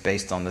raised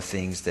based on the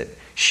things that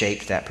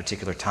shaped that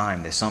particular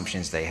time, the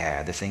assumptions they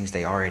had, the things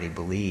they already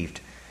believed.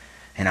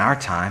 In our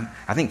time,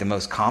 I think the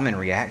most common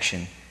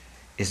reaction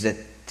is that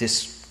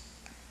this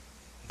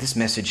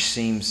message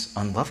seems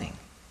unloving.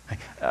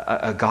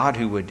 A God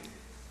who would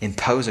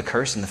impose a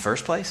curse in the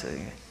first place?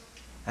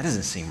 That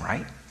doesn't seem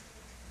right.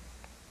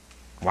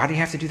 Why do you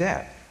have to do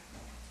that?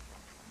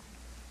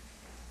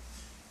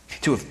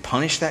 To have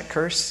punished that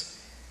curse,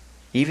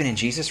 even in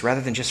Jesus,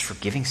 rather than just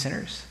forgiving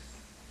sinners?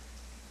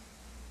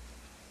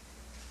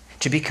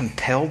 To be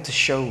compelled to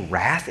show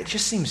wrath, it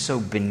just seems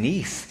so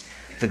beneath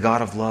the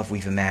God of love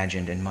we've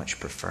imagined and much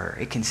prefer.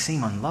 It can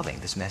seem unloving,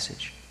 this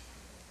message.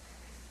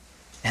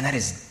 And that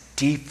is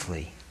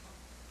deeply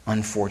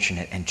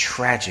unfortunate and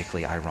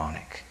tragically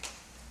ironic.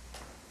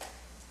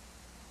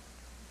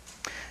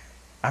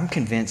 I'm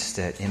convinced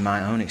that in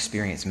my own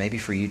experience, maybe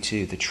for you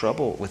too, the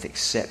trouble with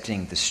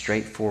accepting the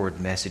straightforward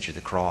message of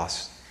the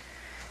cross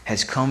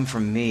has come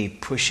from me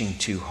pushing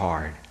too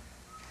hard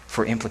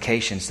for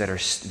implications that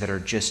are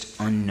just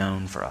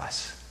unknown for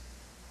us.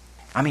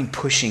 I mean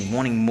pushing,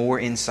 wanting more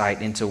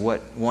insight into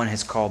what one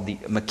has called the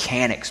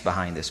mechanics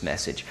behind this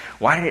message.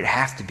 Why did it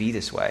have to be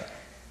this way?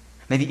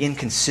 Maybe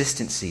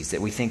inconsistencies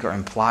that we think are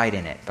implied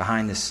in it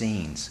behind the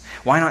scenes.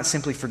 Why not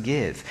simply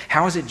forgive?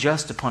 How is it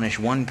just to punish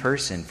one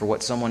person for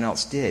what someone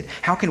else did?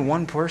 How can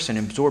one person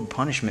absorb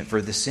punishment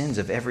for the sins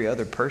of every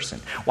other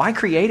person? Why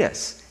create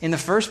us in the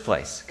first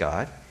place,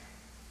 God,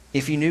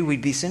 if you knew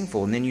we'd be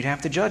sinful and then you'd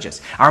have to judge us?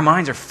 Our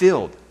minds are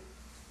filled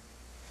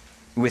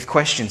with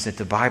questions that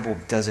the Bible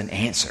doesn't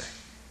answer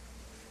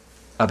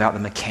about the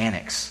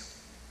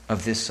mechanics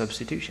of this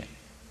substitution.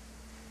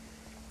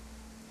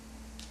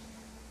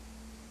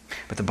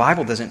 But the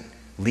Bible doesn't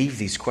leave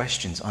these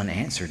questions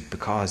unanswered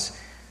because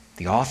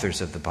the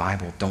authors of the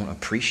Bible don't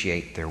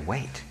appreciate their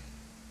weight.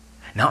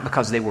 Not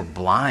because they were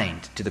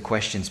blind to the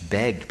questions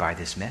begged by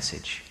this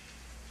message.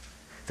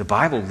 The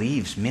Bible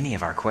leaves many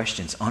of our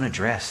questions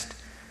unaddressed,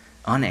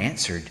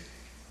 unanswered,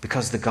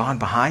 because the God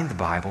behind the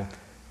Bible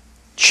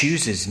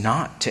chooses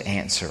not to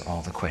answer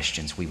all the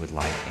questions we would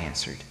like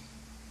answered.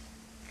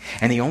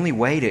 And the only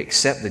way to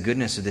accept the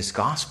goodness of this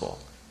gospel,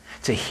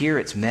 to hear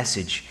its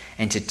message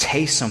and to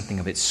taste something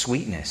of its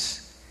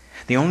sweetness,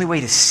 the only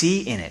way to see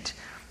in it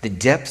the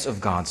depths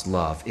of God's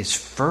love is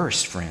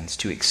first, friends,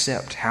 to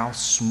accept how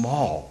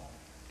small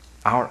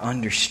our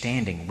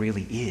understanding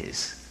really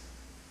is.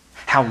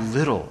 How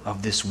little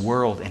of this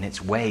world and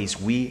its ways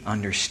we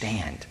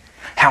understand.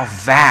 How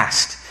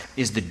vast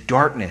is the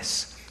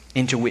darkness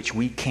into which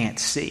we can't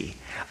see.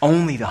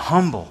 Only the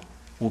humble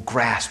will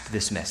grasp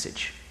this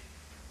message.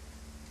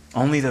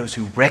 Only those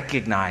who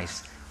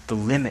recognize the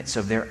limits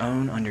of their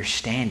own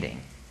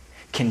understanding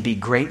can be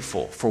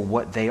grateful for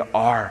what they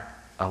are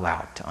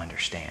allowed to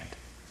understand.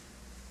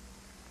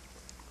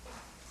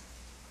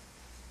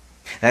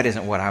 That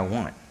isn't what I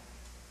want.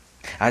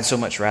 I'd so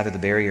much rather the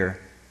barrier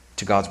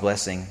to God's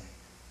blessing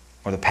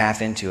or the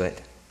path into it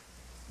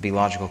be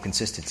logical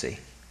consistency.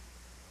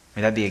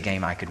 That'd be a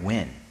game I could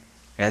win.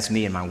 That's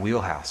me in my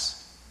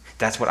wheelhouse.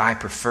 That's what I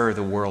prefer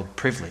the world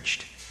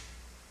privileged.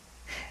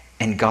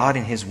 And God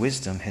in His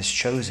wisdom has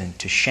chosen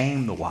to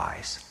shame the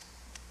wise.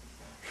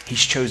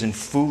 He's chosen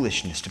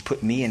foolishness to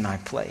put me in my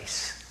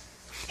place.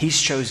 He's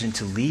chosen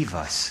to leave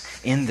us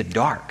in the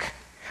dark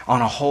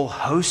on a whole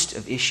host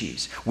of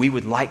issues we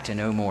would like to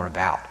know more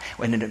about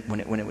when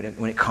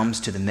it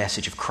comes to the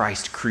message of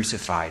Christ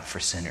crucified for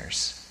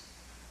sinners.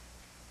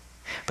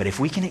 But if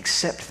we can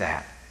accept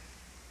that,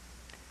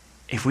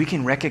 if we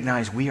can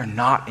recognize we are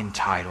not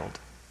entitled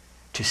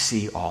to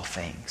see all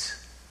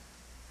things,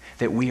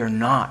 that we are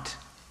not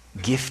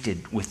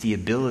gifted with the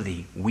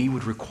ability we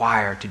would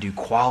require to do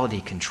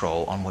quality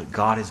control on what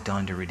God has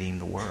done to redeem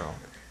the world,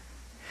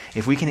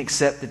 if we can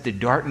accept that the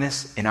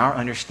darkness in our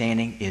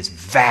understanding is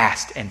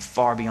vast and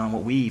far beyond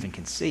what we even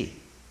can see,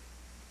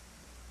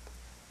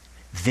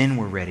 then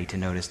we're ready to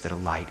notice that a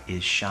light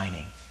is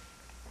shining.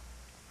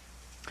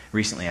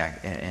 Recently, in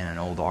an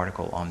old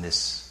article on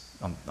this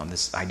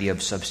idea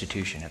of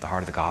substitution at the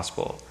heart of the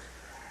gospel,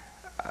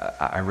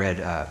 I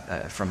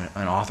read from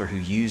an author who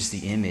used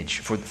the image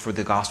for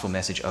the gospel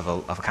message of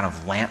a kind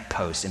of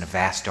lamppost in a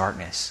vast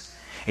darkness.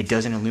 It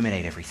doesn't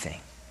illuminate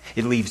everything.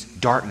 It leaves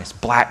darkness,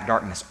 black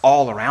darkness,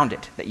 all around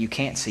it that you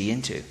can't see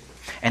into.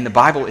 And the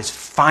Bible is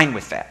fine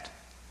with that.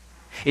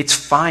 It's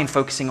fine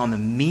focusing on the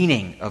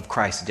meaning of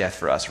Christ's death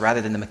for us rather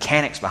than the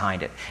mechanics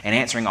behind it and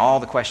answering all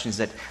the questions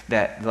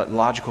that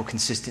logical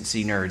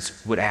consistency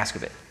nerds would ask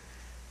of it.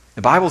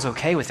 The Bible's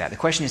okay with that. The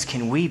question is,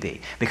 can we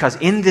be? Because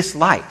in this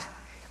light,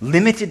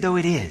 limited though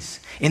it is,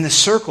 in the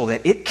circle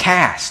that it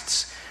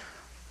casts,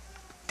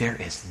 there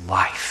is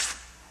life.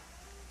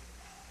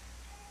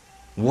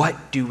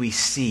 What do we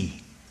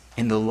see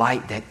in the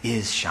light that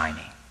is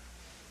shining?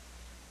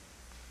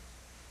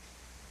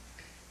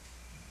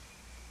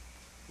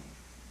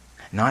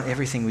 Not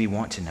everything we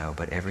want to know,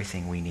 but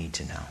everything we need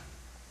to know.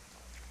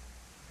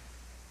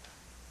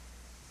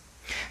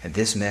 And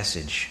this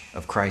message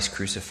of Christ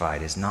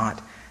crucified is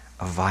not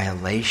a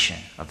violation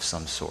of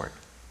some sort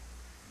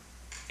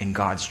in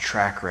God's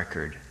track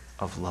record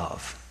of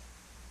love.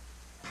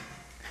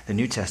 The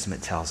New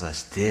Testament tells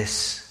us this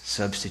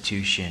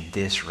substitution,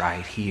 this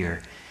right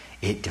here,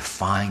 it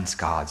defines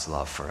God's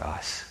love for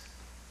us.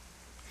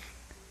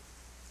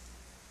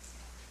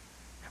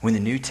 When the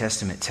New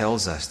Testament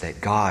tells us that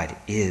God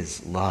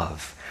is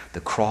love, the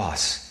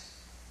cross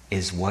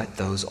is what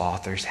those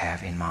authors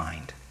have in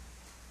mind.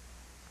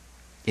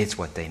 It's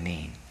what they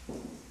mean.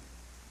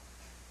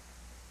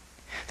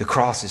 The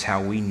cross is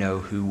how we know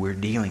who we're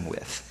dealing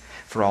with.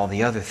 For all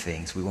the other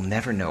things, we will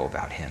never know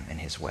about Him and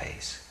His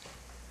ways.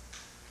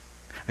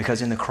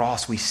 Because in the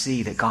cross we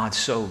see that God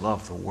so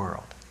loved the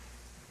world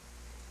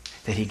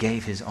that He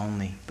gave His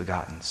only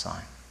begotten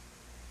Son.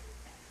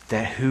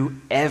 That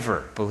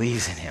whoever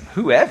believes in Him,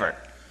 whoever,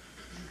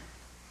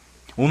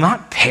 will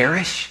not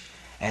perish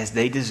as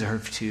they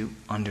deserve to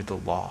under the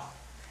law,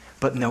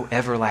 but know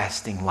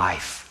everlasting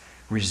life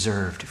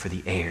reserved for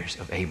the heirs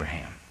of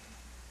Abraham.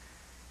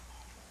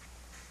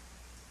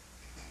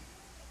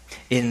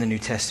 In the New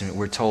Testament,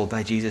 we're told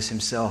by Jesus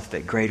Himself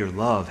that greater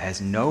love has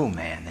no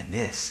man than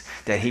this,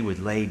 that He would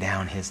lay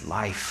down His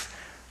life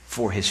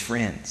for His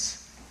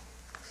friends.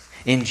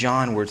 In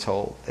John, we're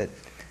told that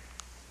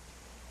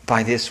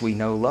by this we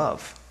know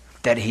love,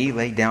 that He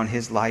laid down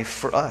His life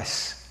for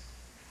us.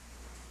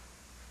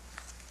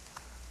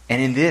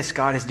 And in this,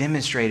 God has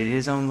demonstrated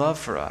His own love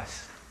for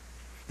us.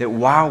 That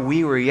while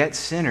we were yet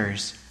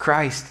sinners,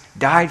 Christ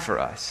died for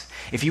us.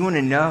 If you want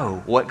to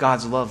know what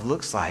God's love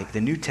looks like,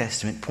 the New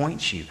Testament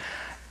points you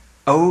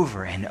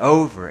over and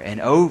over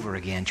and over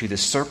again to the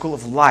circle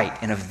of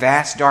light in a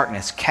vast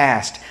darkness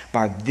cast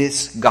by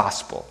this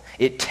gospel.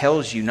 It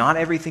tells you not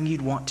everything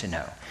you'd want to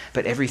know,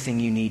 but everything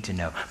you need to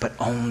know. But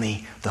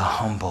only the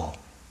humble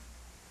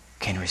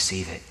can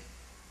receive it.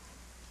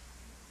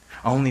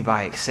 Only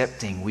by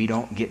accepting we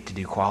don't get to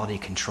do quality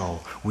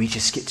control. We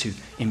just get to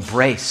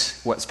embrace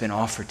what's been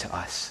offered to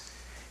us.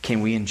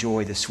 Can we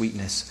enjoy the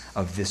sweetness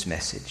of this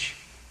message?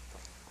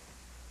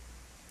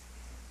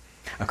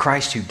 A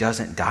Christ who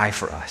doesn't die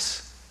for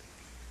us.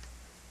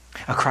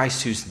 A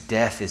Christ whose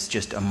death is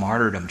just a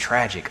martyrdom,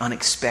 tragic,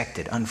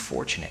 unexpected,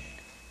 unfortunate.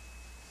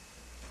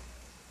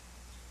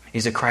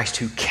 Is a Christ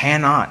who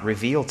cannot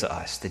reveal to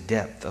us the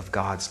depth of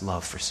God's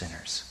love for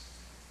sinners.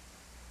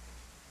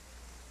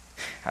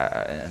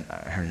 I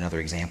heard another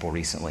example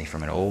recently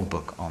from an old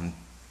book on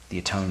the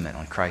atonement,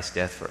 on Christ's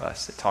death for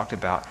us, that talked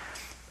about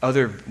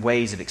other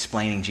ways of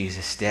explaining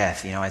Jesus'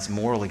 death, as a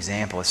moral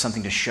example, as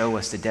something to show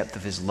us the depth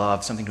of his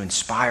love, something to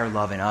inspire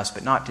love in us,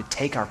 but not to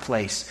take our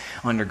place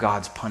under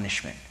God's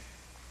punishment.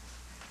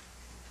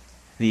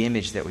 The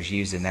image that was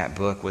used in that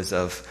book was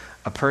of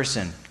a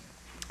person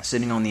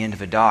sitting on the end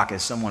of a dock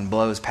as someone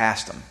blows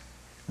past them,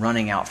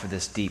 running out for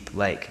this deep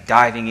lake,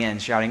 diving in,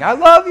 shouting, "I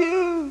love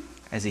you,"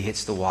 as he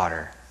hits the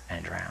water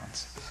and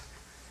drowns.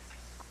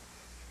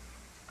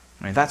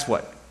 That's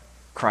what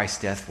Christ's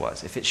death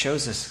was. If it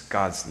shows us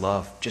God's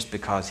love just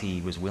because he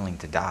was willing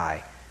to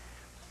die,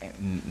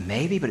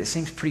 maybe, but it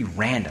seems pretty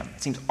random.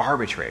 It seems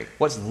arbitrary.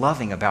 What's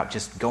loving about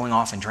just going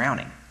off and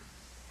drowning?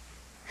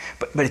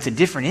 But it's a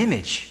different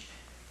image.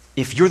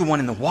 If you're the one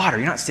in the water,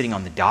 you're not sitting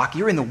on the dock,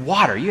 you're in the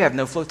water, you have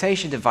no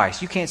flotation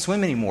device, you can't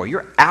swim anymore,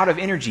 you're out of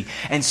energy,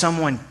 and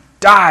someone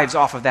dives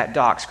off of that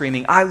dock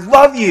screaming, "I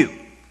love you,"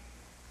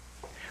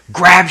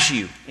 grabs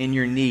you in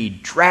your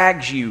need,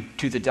 drags you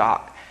to the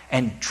dock,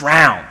 and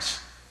drowns,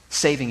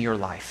 saving your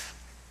life.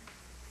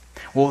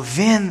 Well,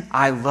 then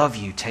 "I love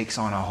you" takes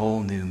on a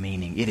whole new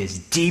meaning. It is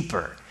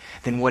deeper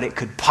than what it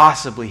could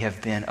possibly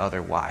have been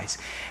otherwise.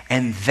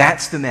 And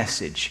that's the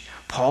message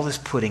Paul is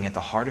putting at the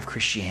heart of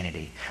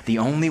Christianity. The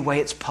only way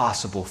it's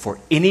possible for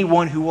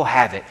anyone who will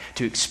have it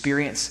to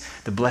experience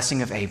the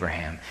blessing of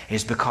Abraham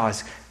is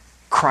because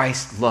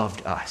Christ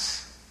loved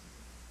us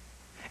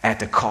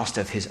at the cost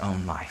of his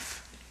own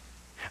life.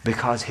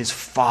 Because his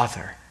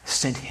Father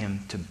sent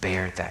him to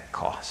bear that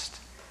cost.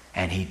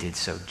 And he did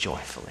so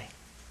joyfully.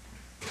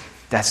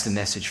 That's the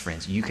message,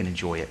 friends. You can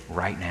enjoy it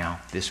right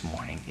now, this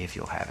morning, if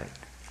you'll have it.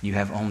 You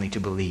have only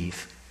to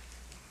believe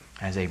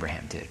as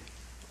Abraham did.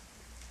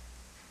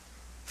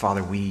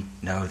 Father, we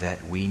know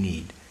that we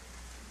need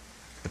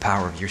the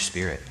power of your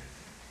Spirit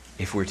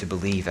if we're to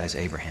believe as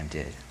Abraham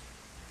did.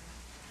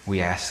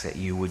 We ask that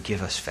you would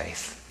give us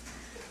faith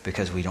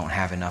because we don't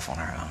have enough on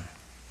our own.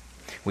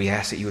 We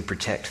ask that you would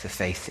protect the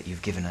faith that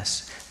you've given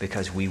us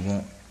because we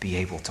won't be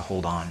able to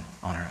hold on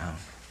our own.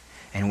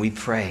 And we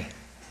pray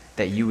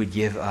that you would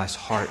give us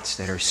hearts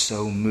that are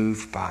so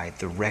moved by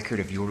the record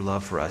of your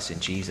love for us in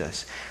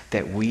Jesus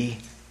that we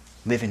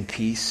live in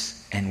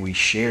peace and we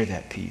share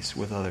that peace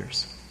with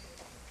others.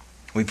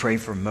 We pray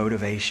for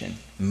motivation,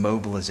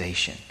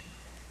 mobilization,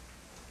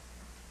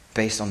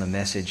 based on the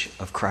message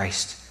of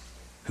Christ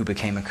who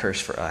became a curse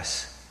for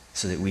us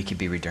so that we could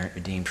be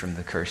redeemed from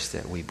the curse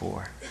that we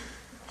bore.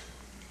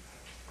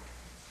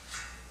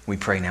 We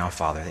pray now,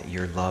 Father, that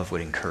your love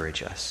would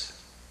encourage us.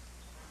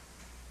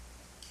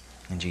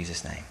 In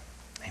Jesus' name,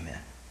 amen.